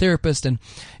and got a therapist, and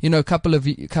a couple of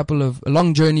a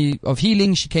long journey of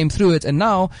healing. She came through it, and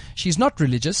now she's not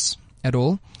religious at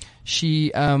all.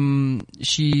 She's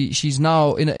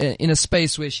now in a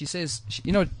space where she says,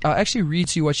 I'll actually read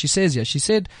to you what she says here. She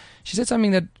said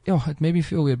something that it made me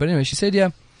feel weird, but anyway, she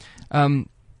said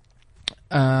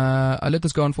I let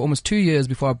this go on for almost 2 years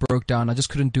before I broke down. I just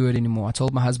couldn't do it anymore. I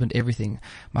told my husband everything.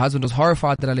 My husband was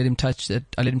horrified that I let him touch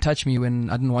me when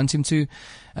I didn't want him to.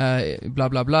 Blah,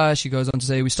 blah, blah. She goes on to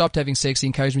say, we stopped having sex. He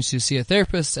encouraged me to see a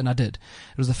therapist, and I did.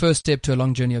 It was the first step to a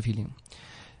long journey of healing.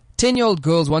 10-year-old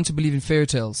girls want to believe in fairy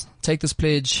tales. Take this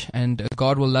pledge and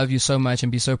God will love you so much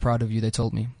and be so proud of you, they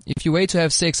told me. If you wait to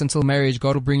have sex until marriage,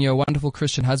 God will bring you a wonderful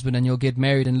Christian husband and you'll get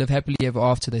married and live happily ever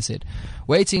after, they said.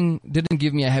 Waiting didn't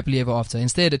give me a happily ever after.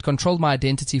 Instead, it controlled my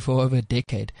identity for over a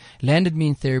decade, landed me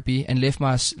in therapy, and left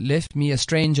me a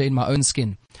stranger in my own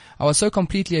skin. I was so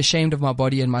completely ashamed of my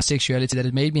body and my sexuality that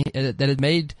it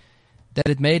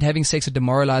made having sex a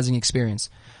demoralizing experience.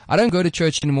 I don't go to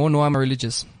church anymore, nor am I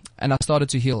religious. And I started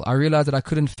to heal. I realized that I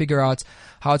couldn't figure out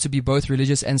how to be both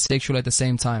religious and sexual at the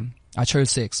same time. I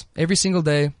chose sex. Every single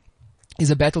day, is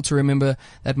a battle to remember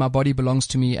that my body belongs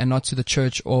to me and not to the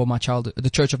church or the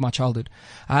church of my childhood.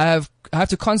 I have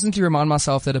to constantly remind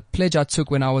myself that a pledge I took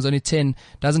when I was only 10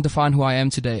 doesn't define who I am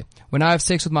today. When I have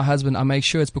sex with my husband, I make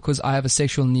sure it's because I have a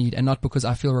sexual need and not because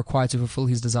I feel required to fulfill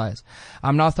his desires.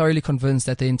 I'm now thoroughly convinced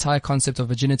that the entire concept of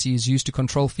virginity is used to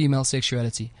control female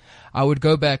sexuality. I would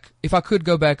go back, if I could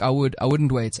go back, I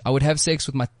wouldn't wait. I would have sex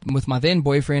with my then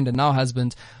boyfriend and now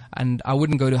husband, and I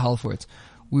wouldn't go to hell for it.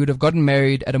 We would have gotten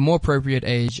married at a more appropriate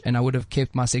age, and I would have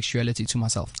kept my sexuality to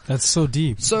myself. That's so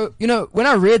deep. So, when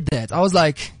I read that, I was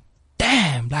like,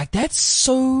 damn, like that's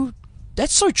so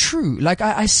true. Like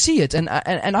I see it, and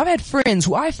I've had friends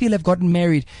who I feel have gotten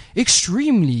married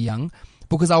extremely young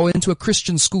because I went to a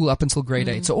Christian school up until grade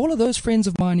 8. So all of those friends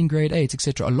of mine in grade 8,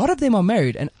 etc., a lot of them are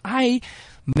married, and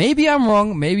maybe I'm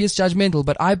wrong, maybe it's judgmental,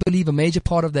 but I believe a major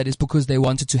part of that is because they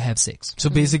wanted to have sex. So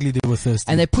basically they were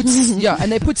thirsty. And they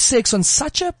put sex on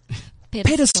such a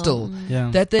pedestal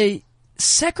that they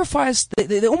sacrifice,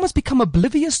 they almost become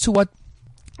oblivious to what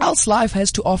else life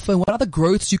has to offer, what other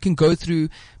growths you can go through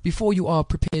before you are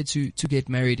prepared to get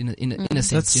married in a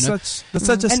sense. That's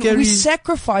such a and scary. we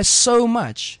sacrifice so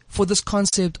much for this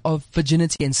concept of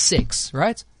virginity and sex,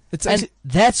 right?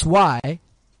 That's why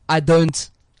I don't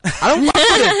fuck with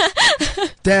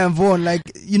it. Damn, Vaughn,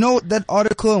 that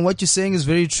article and what you're saying is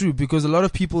very true, because a lot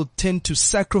of people tend to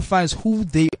sacrifice who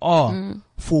they are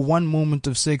for one moment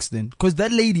of sex then. Because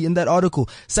that lady in that article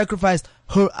sacrificed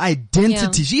her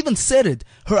identity. Yeah. She even said it.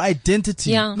 Her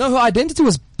identity. Yeah. No, her identity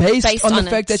was based on the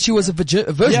fact that she was a virgin.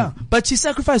 Yeah, but she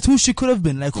sacrificed who she could have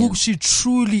been, who she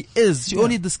truly is. She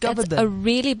only discovered that. A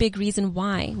really big reason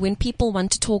why when people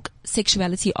want to talk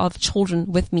sexuality of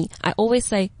children with me, I always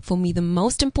say, for me, the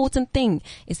most important thing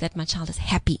is that my child is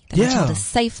happy, that my child is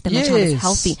safe, that my child is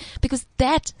healthy, because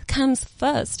that comes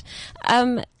first.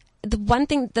 The one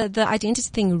thing, the identity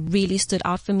thing really stood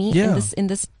out for me in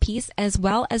this piece, as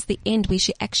well as the end where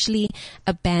she actually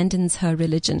abandons her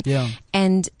religion. Yeah.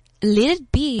 And let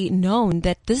it be known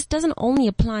that this doesn't only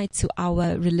apply to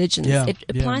our religions. It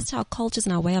applies to our cultures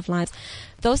and our way of lives.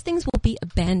 Those things will be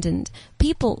abandoned.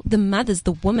 People, the mothers,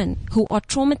 the women who are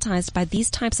traumatized by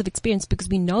these types of experience, because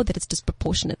we know that it's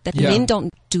disproportionate, that men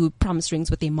don't do promise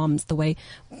rings with their moms the way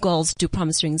girls do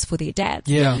promise rings for their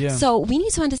dads. So we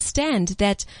need to understand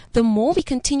that the more we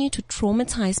continue to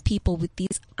traumatize people with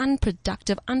these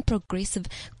unproductive, unprogressive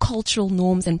cultural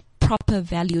norms and proper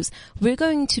values, we're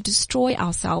going to destroy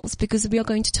ourselves, because we are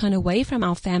going to turn away from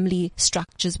our family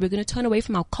structures. We're going to turn away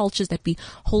from our cultures that we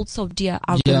hold so dear,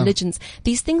 our religions.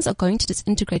 These things are going to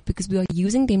disintegrate because we are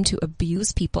using them to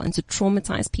abuse people and to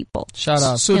traumatize people. Shout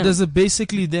out. So does it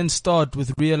basically then start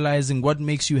with realizing what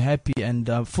makes you happy and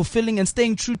fulfilling and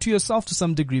staying true to yourself to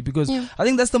some degree? Because I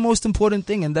think that's the most important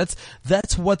thing, and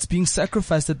that's what's being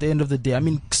sacrificed at the end of the day. I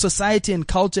mean, society and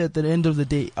culture at the end of the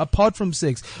day, apart from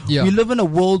sex, we live in a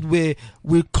world where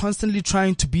we're constantly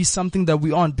trying to be something that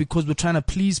we aren't, because we're trying to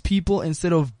please people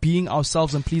instead of being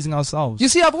ourselves and pleasing ourselves. You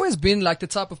see, I've always been like the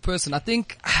type of person, I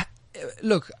think,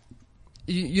 look,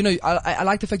 I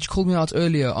like the fact you called me out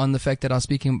earlier on the fact that I was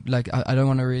speaking, I don't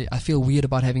want to really, I feel weird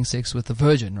about having sex with a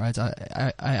virgin, right?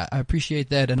 I appreciate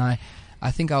that, and I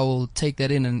think I will take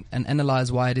that in and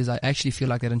analyze why it is I actually feel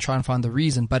like that and try and find the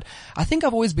reason. But I think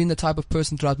I've always been the type of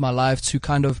person throughout my life to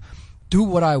kind of do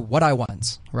what I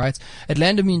want, right? It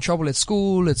landed me in trouble at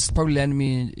school. It's probably landed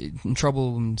me in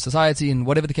trouble in society and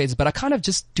whatever the case is, but I kind of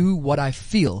just do what I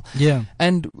feel. Yeah.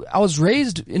 And I was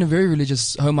raised in a very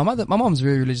religious home. My mom's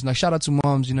very religious. Like, shout out to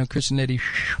moms, Christian lady.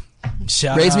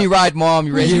 Raise me right, mom.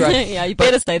 You raised me right. Yeah, you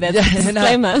better say that.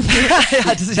 Disclaimer.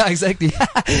 Yeah, exactly.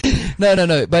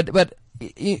 No. But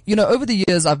over the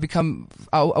years I've become,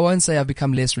 I won't say I've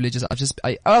become less religious.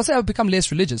 I'll say I've become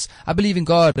less religious. I believe in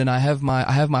God, and I have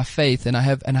my faith, and I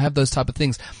have those type of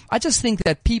things. I just think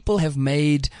that people have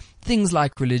made things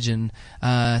like religion,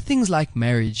 things like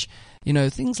marriage,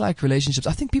 things like relationships.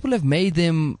 I think people have made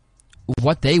them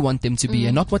what they want them to be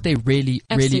and not what they really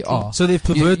are. So they've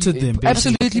perverted them. Basically.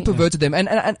 Absolutely perverted them.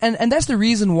 And that's the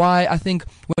reason why I think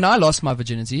when I lost my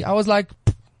virginity, I was like,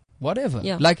 whatever.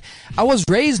 Yeah. Like, I was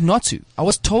raised not to. I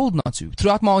was told not to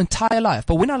throughout my entire life.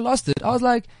 But when I lost it, I was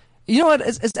like, you know what?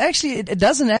 It's actually, it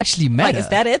doesn't actually matter. Like, is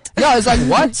that it? Yeah, it's like,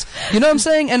 what? You know what I'm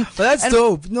saying? But that's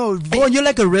dope. No, Vaughn, you're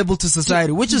like a rebel to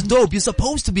society, which is dope. You're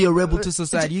supposed to be a rebel to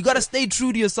society. You gotta stay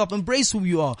true to yourself, embrace who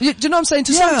you are. Do you know what I'm saying?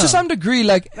 To some degree,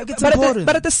 it's important.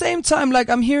 But at the same time,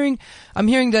 I'm hearing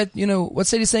that, what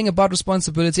Sadie's saying about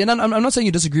responsibility, and I'm not saying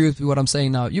you disagree with what I'm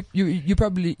saying now. You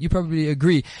probably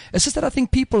agree. It's just that I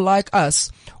think people like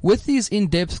us, with these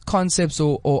in-depth concepts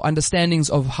or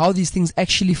understandings of how these things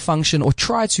actually function, or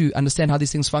try to understand how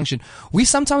these things function, we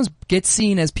sometimes get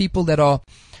seen as people that are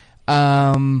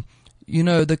You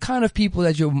know, the kind of people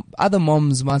that your other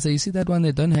moms might say, you see that one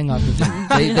there, don't hang out with them.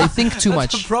 They think too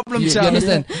much. That's a problem, you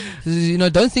understand? You know,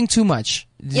 don't think too much.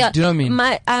 Yeah. Do you know what I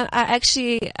mean? I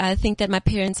actually think that my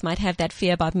parents might have that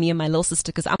fear about me and my little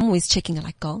sister, because I'm always checking,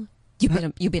 like, girl, you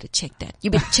better check that. You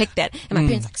better check that. And my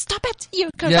parents like, stop it. You're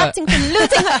corrupting,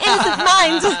 polluting her innocent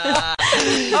mind.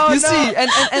 See,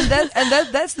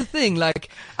 that's the thing. Like,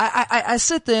 I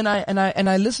sit there and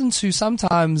I listen to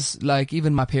sometimes, like,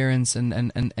 even my parents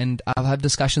and I'll have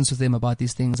discussions with them about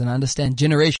these things, and I understand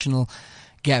generational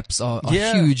gaps are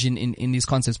huge in these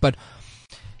concepts. But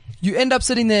you end up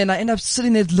sitting there, and I end up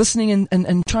sitting there listening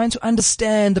and trying to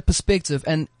understand the perspective.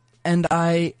 And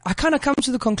I kind of come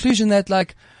to the conclusion that,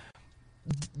 like,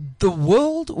 the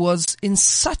world was in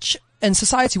such, and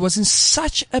society was in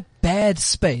such a bad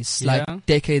space, like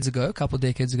a couple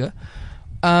decades ago,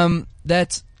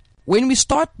 that when we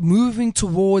start moving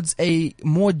towards a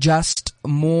more just,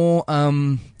 more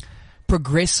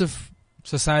progressive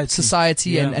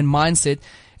society and mindset,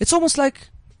 it's almost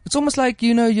like,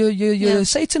 you know, you're a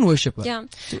Satan worshiper. Yeah.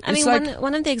 I mean,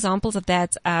 one of the examples of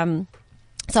that,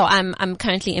 so I'm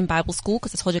currently in Bible school,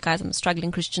 because I told you guys I'm a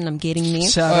struggling Christian. I'm getting there.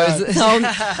 So,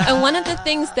 and one of the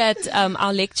things that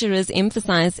our lecturers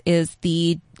emphasize is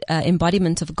the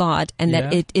embodiment of God, and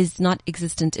that it is not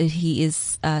existent. He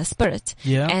is spirit.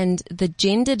 Yeah. And the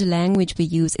gendered language we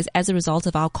use is as a result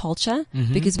of our culture,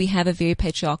 because we have a very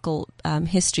patriarchal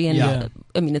history, and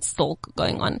I mean, it's still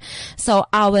going on. So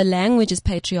our language is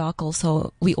patriarchal,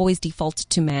 so we always default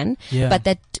to man. Yeah. But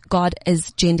that God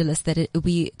is genderless, that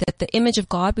the image of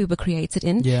God we were created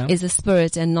in is a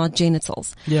spirit and not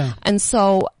genitals. Yeah. And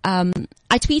so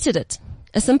I tweeted it,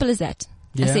 as simple as that.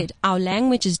 I said, our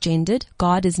language is gendered,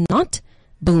 God is not.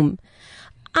 Boom.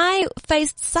 I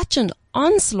faced such an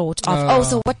onslaught of,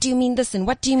 so what do you mean this and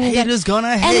what do you mean that? Haters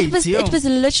gonna hate. And it was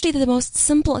literally the most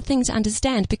simple thing to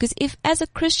understand, because if as a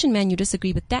Christian man you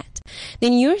disagree with that,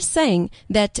 then you're saying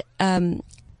that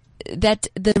that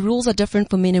the rules are different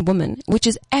for men and women, which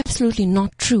is absolutely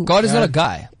not true. God is not a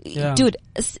guy. Yeah. Dude,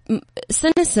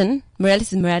 sin is sin,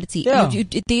 morality is morality. Yeah.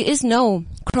 There is no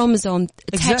chromosome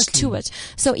attached to it.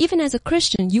 So even as a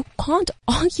Christian, you can't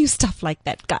argue stuff like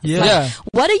that, guys. Yeah. Like,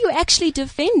 what are you actually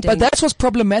defending? But that's what's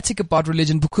problematic about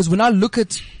religion, because when I look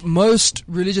at most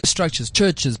religious structures,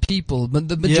 churches, people,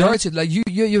 the majority, like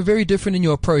you're very different in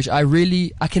your approach. I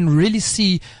can really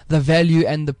see the value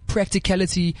and the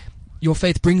practicality your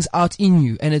faith brings out in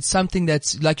you. And it's something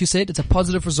that's, like you said, it's a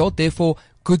positive result, therefore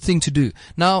good thing to do.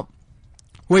 Now,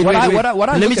 Wait.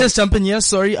 Let me just jump in here.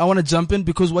 Sorry, I want to jump in,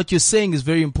 because what you're saying is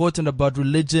very important about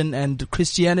religion and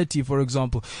Christianity, for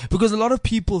example. Because a lot of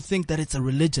people think that it's a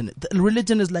religion.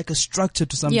 Religion is like a structure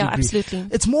to some degree. Yeah, absolutely.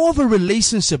 It's more of a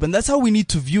relationship, and that's how we need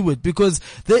to view it, because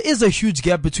there is a huge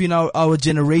gap between our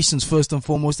generations, first and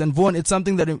foremost. And Vaughn, it's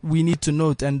something that we need to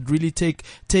note and really take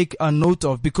a note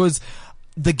of, because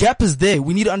the gap is there.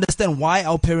 We need to understand why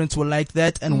our parents were like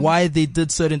that, and why they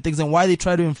did certain things, and why they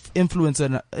try to influence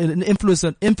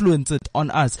it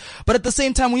on us. But at the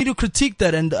same time, we need to critique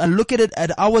that and look at it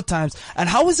at our times, and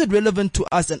how is it relevant to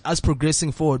us and us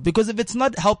progressing forward? Because if it's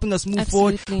not helping us move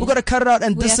forward, we've got to cut it out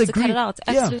and disagree. We have to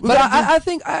cut it out. Absolutely. But I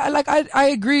think I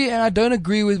agree, and I don't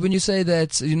agree with when you say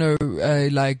that, you know,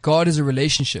 like God is a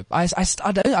relationship. I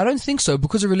don't think so,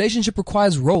 because a relationship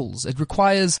requires roles. It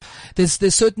requires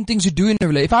there's certain things you do in a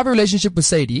relationship. If I have a relationship with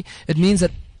Sadie, it means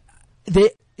that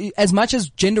as much as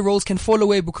gender roles can fall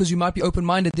away because you might be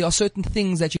open-minded, there are certain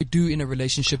things that you do in a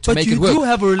relationship to make it work. But you do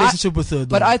have a relationship with her, though.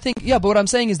 But I think, but what I'm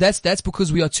saying is that's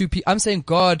because we are two people. I'm saying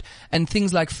God and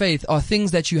things like faith are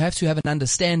things that you have to have an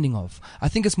understanding of. I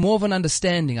think it's more of an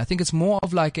understanding. I think it's more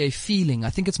of like a feeling. I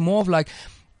think it's more of like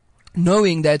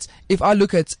knowing that if I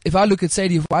look at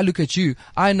Sadie, if I look at you,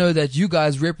 I know that you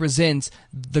guys represent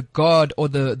the God or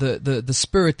the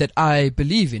spirit that I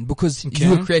believe in, because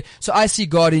you were created. So I see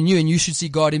God in you, and you should see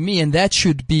God in me, and that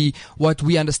should be what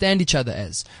we understand each other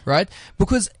as, right?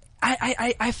 Because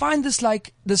I find this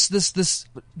like this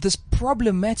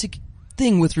problematic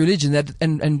thing with religion that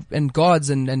and gods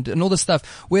and all this stuff,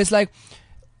 where it's like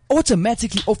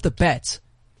automatically off the bat,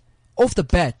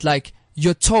 like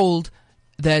you're told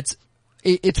that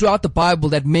throughout the Bible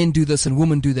that men do this and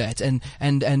women do that, and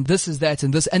this is that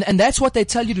and this, and that's what they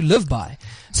tell you to live by.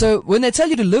 So when they tell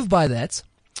you to live by that,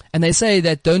 and they say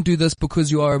that don't do this because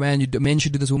you are a man, men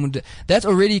should do this, women do, that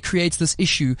already creates this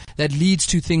issue that leads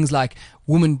to things like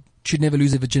women should never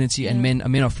lose their virginity and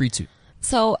men are free to.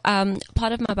 So,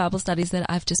 part of my Bible studies that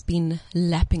I've just been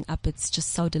lapping up, it's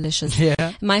just so delicious.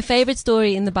 Yeah. My favorite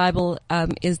story in the Bible,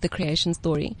 is the creation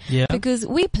story. Yeah. Because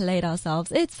we played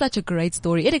ourselves. It's such a great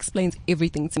story. It explains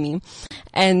everything to me.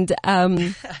 And,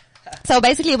 so So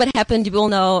basically what happened, you all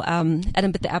know,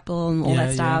 Adam bit the apple and all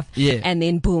that stuff. Yeah. And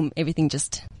then boom, everything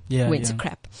just went to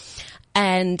crap.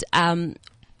 And,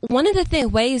 one of the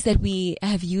ways that we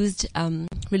have used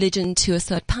religion to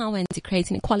assert power and to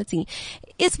create inequality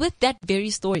is with that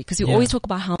very story, because we always talk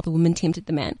about how the woman tempted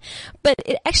the man. But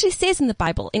it actually says in the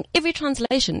Bible, in every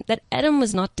translation, that Adam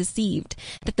was not deceived,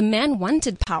 that the man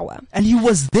wanted power. And he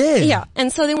was there. Yeah.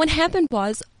 And so then what happened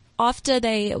was, after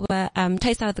they were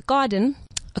chased out of the garden,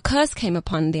 a curse came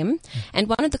upon them, and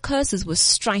one of the curses was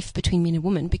strife between men and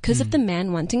women. Because of the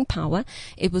man wanting power,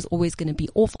 it was always going to be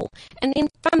awful. And then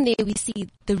from there we see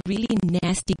the really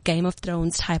nasty Game of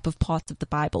Thrones type of parts of the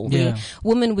Bible, where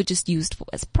women were just used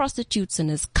as prostitutes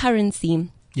and as currency.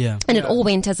 Yeah. And it all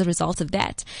went as a result of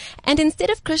that. And instead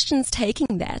of Christians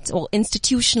taking that, or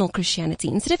institutional Christianity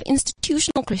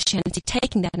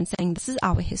taking that and saying, this is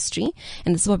our history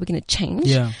and this is what we're going to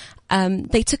change,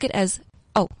 they took it as,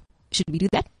 oh, should we do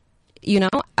that?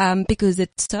 Because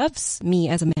it serves me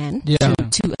as a man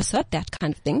to assert that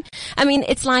kind of thing. I mean,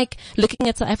 it's like looking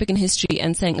at South African history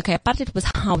and saying, okay, apartheid was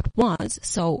how it was,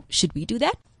 so should we do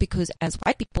that? Because as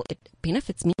white people, it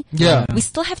benefits me. Yeah. We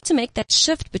still have to make that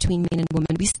shift between men and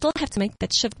women. We still have to make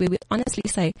that shift where we honestly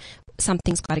say,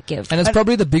 something's got to give. And it's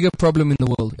probably the bigger problem in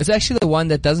the world. It's actually the one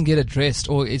that doesn't get addressed,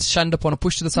 or it's shunned upon or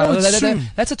pushed to the side.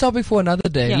 That's a topic for another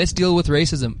day. Yeah. Let's deal with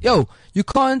racism. You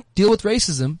can't deal with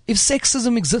racism if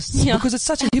sexism exists, because it's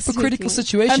such a hypocritical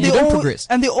situation. And you don't progress.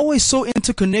 And they're always so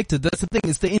interconnected. That's the thing.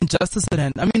 It's the injustice at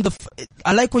hand. I mean,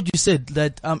 I like what you said,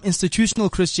 that institutional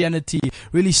Christianity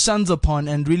really shuns upon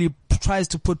and really tries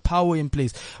to put power in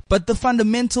place. But the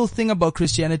fundamental thing about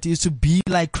Christianity is to be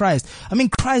like Christ. I mean,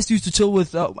 Christ used to chill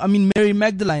with, Mary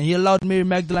Magdalene. He allowed Mary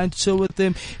Magdalene to chill with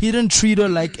him. He didn't treat her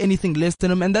like anything less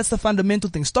than him. And that's the fundamental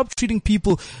thing. Stop treating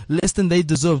people less than they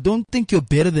deserve. Don't think you're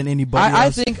better than anybody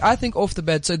else. I think off the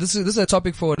bat, so this is a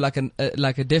topic for like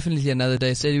a definitely another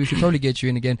day. Sadie, we should probably get you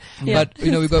in again. Yeah. But,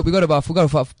 we got about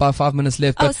 5 minutes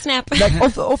left. Oh, but snap.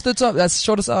 Like off the top, that's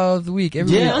shortest hour of the week.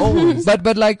 Every week. Always. But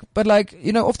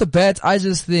off the bat, I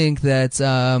just think that,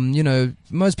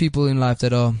 most people in life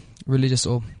that are religious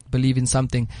or believe in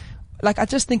something, like, I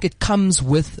just think it comes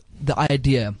with the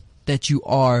idea that you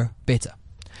are better.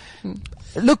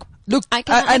 Look,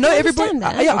 I know everybody.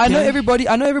 I know everybody.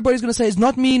 I know everybody's going to say it's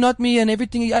not me, and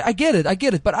everything. I get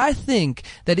it. But I think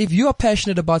that if you are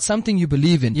passionate about something you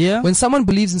believe in, when someone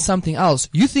believes in something else,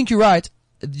 you think you're right,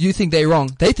 you think they're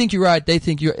wrong. They think you're right, they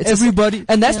think you're. Everybody,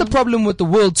 and that's the problem with the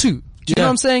world too. Do you know what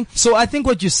I'm saying? So I think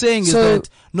what you're saying is that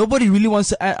nobody really wants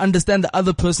to understand the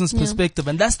other person's perspective,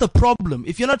 and that's the problem.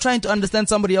 If you're not trying to understand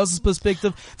somebody else's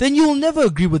perspective, then you'll never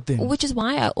agree with them. Which is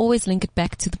why I always link it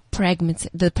back to the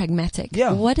pragmatic.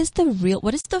 Yeah. What is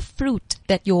the fruit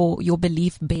that your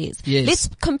belief bears? Yes. Let's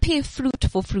compare fruit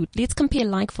for fruit. Let's compare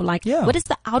like for like. Yeah. What is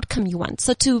the outcome you want?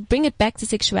 So to bring it back to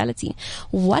sexuality,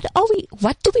 what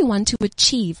do we want to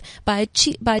achieve by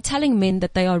telling men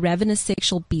that they are ravenous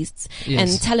sexual beasts,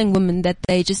 and telling women that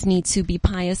they just need to be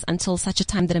pious until such a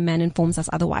time that a man informs us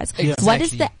otherwise? Exactly. What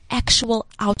is the actual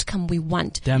outcome we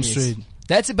want? Damn straight.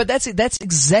 That's it, but that's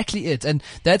exactly it. And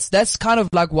that's kind of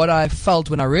like what I felt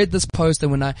when I read this post,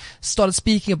 and when I started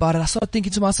speaking about it, I started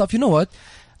thinking to myself, you know what?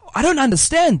 I don't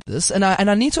understand this, and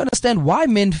I need to understand why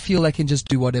men feel they can just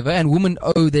do whatever, and women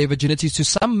owe their virginities to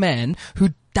some man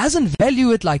who doesn't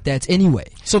value it like that anyway.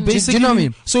 So basically, do you know what I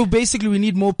mean? So basically, we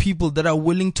need more people that are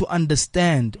willing to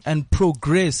understand and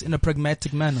progress in a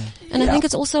pragmatic manner. And I think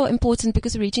it's also important,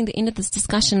 because we're reaching the end of this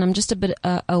discussion. I'm just a bit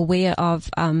aware of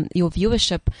your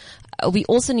viewership. We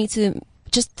also need to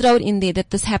just throw it in there that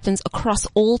this happens across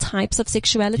all types of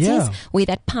sexualities, where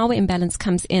that power imbalance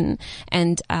comes in,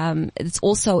 and it's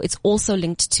also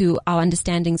linked to our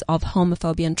understandings of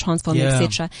homophobia and transphobia,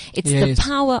 etc. It's the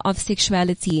power of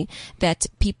sexuality that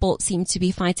people seem to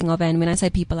be fighting over, and when I say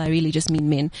people, I really just mean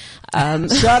men.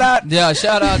 Shout out! Yeah,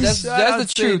 shout out. That's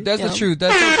the truth. That's the truth.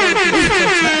 That's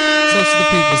what the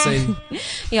people say.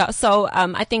 Yeah. So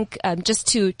I think just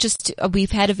to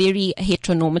we've had a very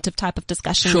heteronormative type of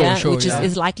discussion which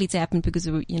is likely to happen because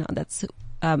that's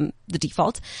the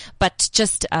default, but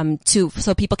just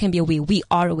so people can be aware, we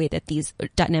are aware that these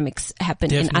dynamics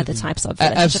happen in other types of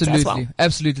relationships as well.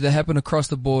 Absolutely, they happen across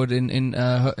the board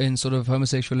in sort of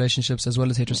homosexual relationships as well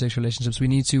as heterosexual relationships. We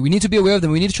need to be aware of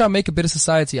them. We need to try and make a better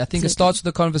society. I think it starts with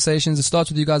the conversations. It starts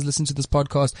with you guys listening to this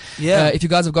podcast. If you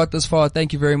guys have got this far,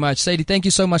 thank you very much. Sadie, thank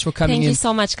you so much for coming in. Thank you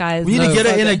so much, guys. We need to get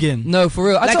her in again. No, for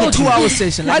real. I told you. 2-hour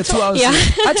session. Like a 2-hour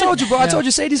session. I told you, bro. I told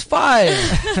you Sadie's fine.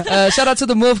 Shout out to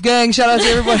the MILF gang. Shout out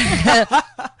to everybody.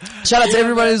 Shout out to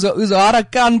everybody who's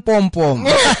Arakan Pom Pom.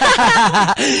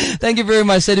 Thank you very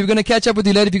much, Sadie. We're going to catch up with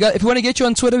you later. If we want to get you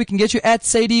on Twitter, we can get you at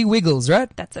Sadie Wiggles, right?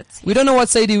 That's it. We don't know what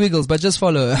Sadie Wiggles, but just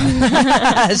follow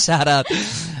her. Shout out.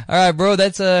 All right, bro.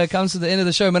 That comes to the end of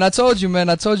the show, man. I told you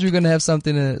we're going to have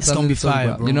something to be talk fire,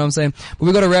 about. bro. You know what I'm saying? But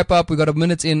we got to wrap up. We got a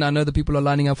minute in. I know the people are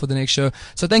lining up for the next show.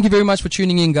 So thank you very much for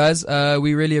tuning in, guys.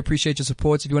 We really appreciate your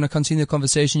support. If you want to continue the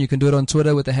conversation, you can do it on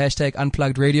Twitter with the hashtag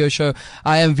Unplugged Radio Show.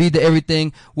 I am V the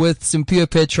Everything with Simpia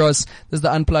Petros. This is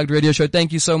the Unplugged Radio Show.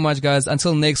 Thank you so much, guys.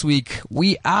 Until next week,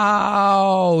 we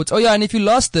out. Oh yeah, and if you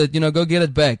lost it, go get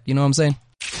it back. You know what I'm saying?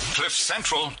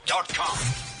 CliffCentral.com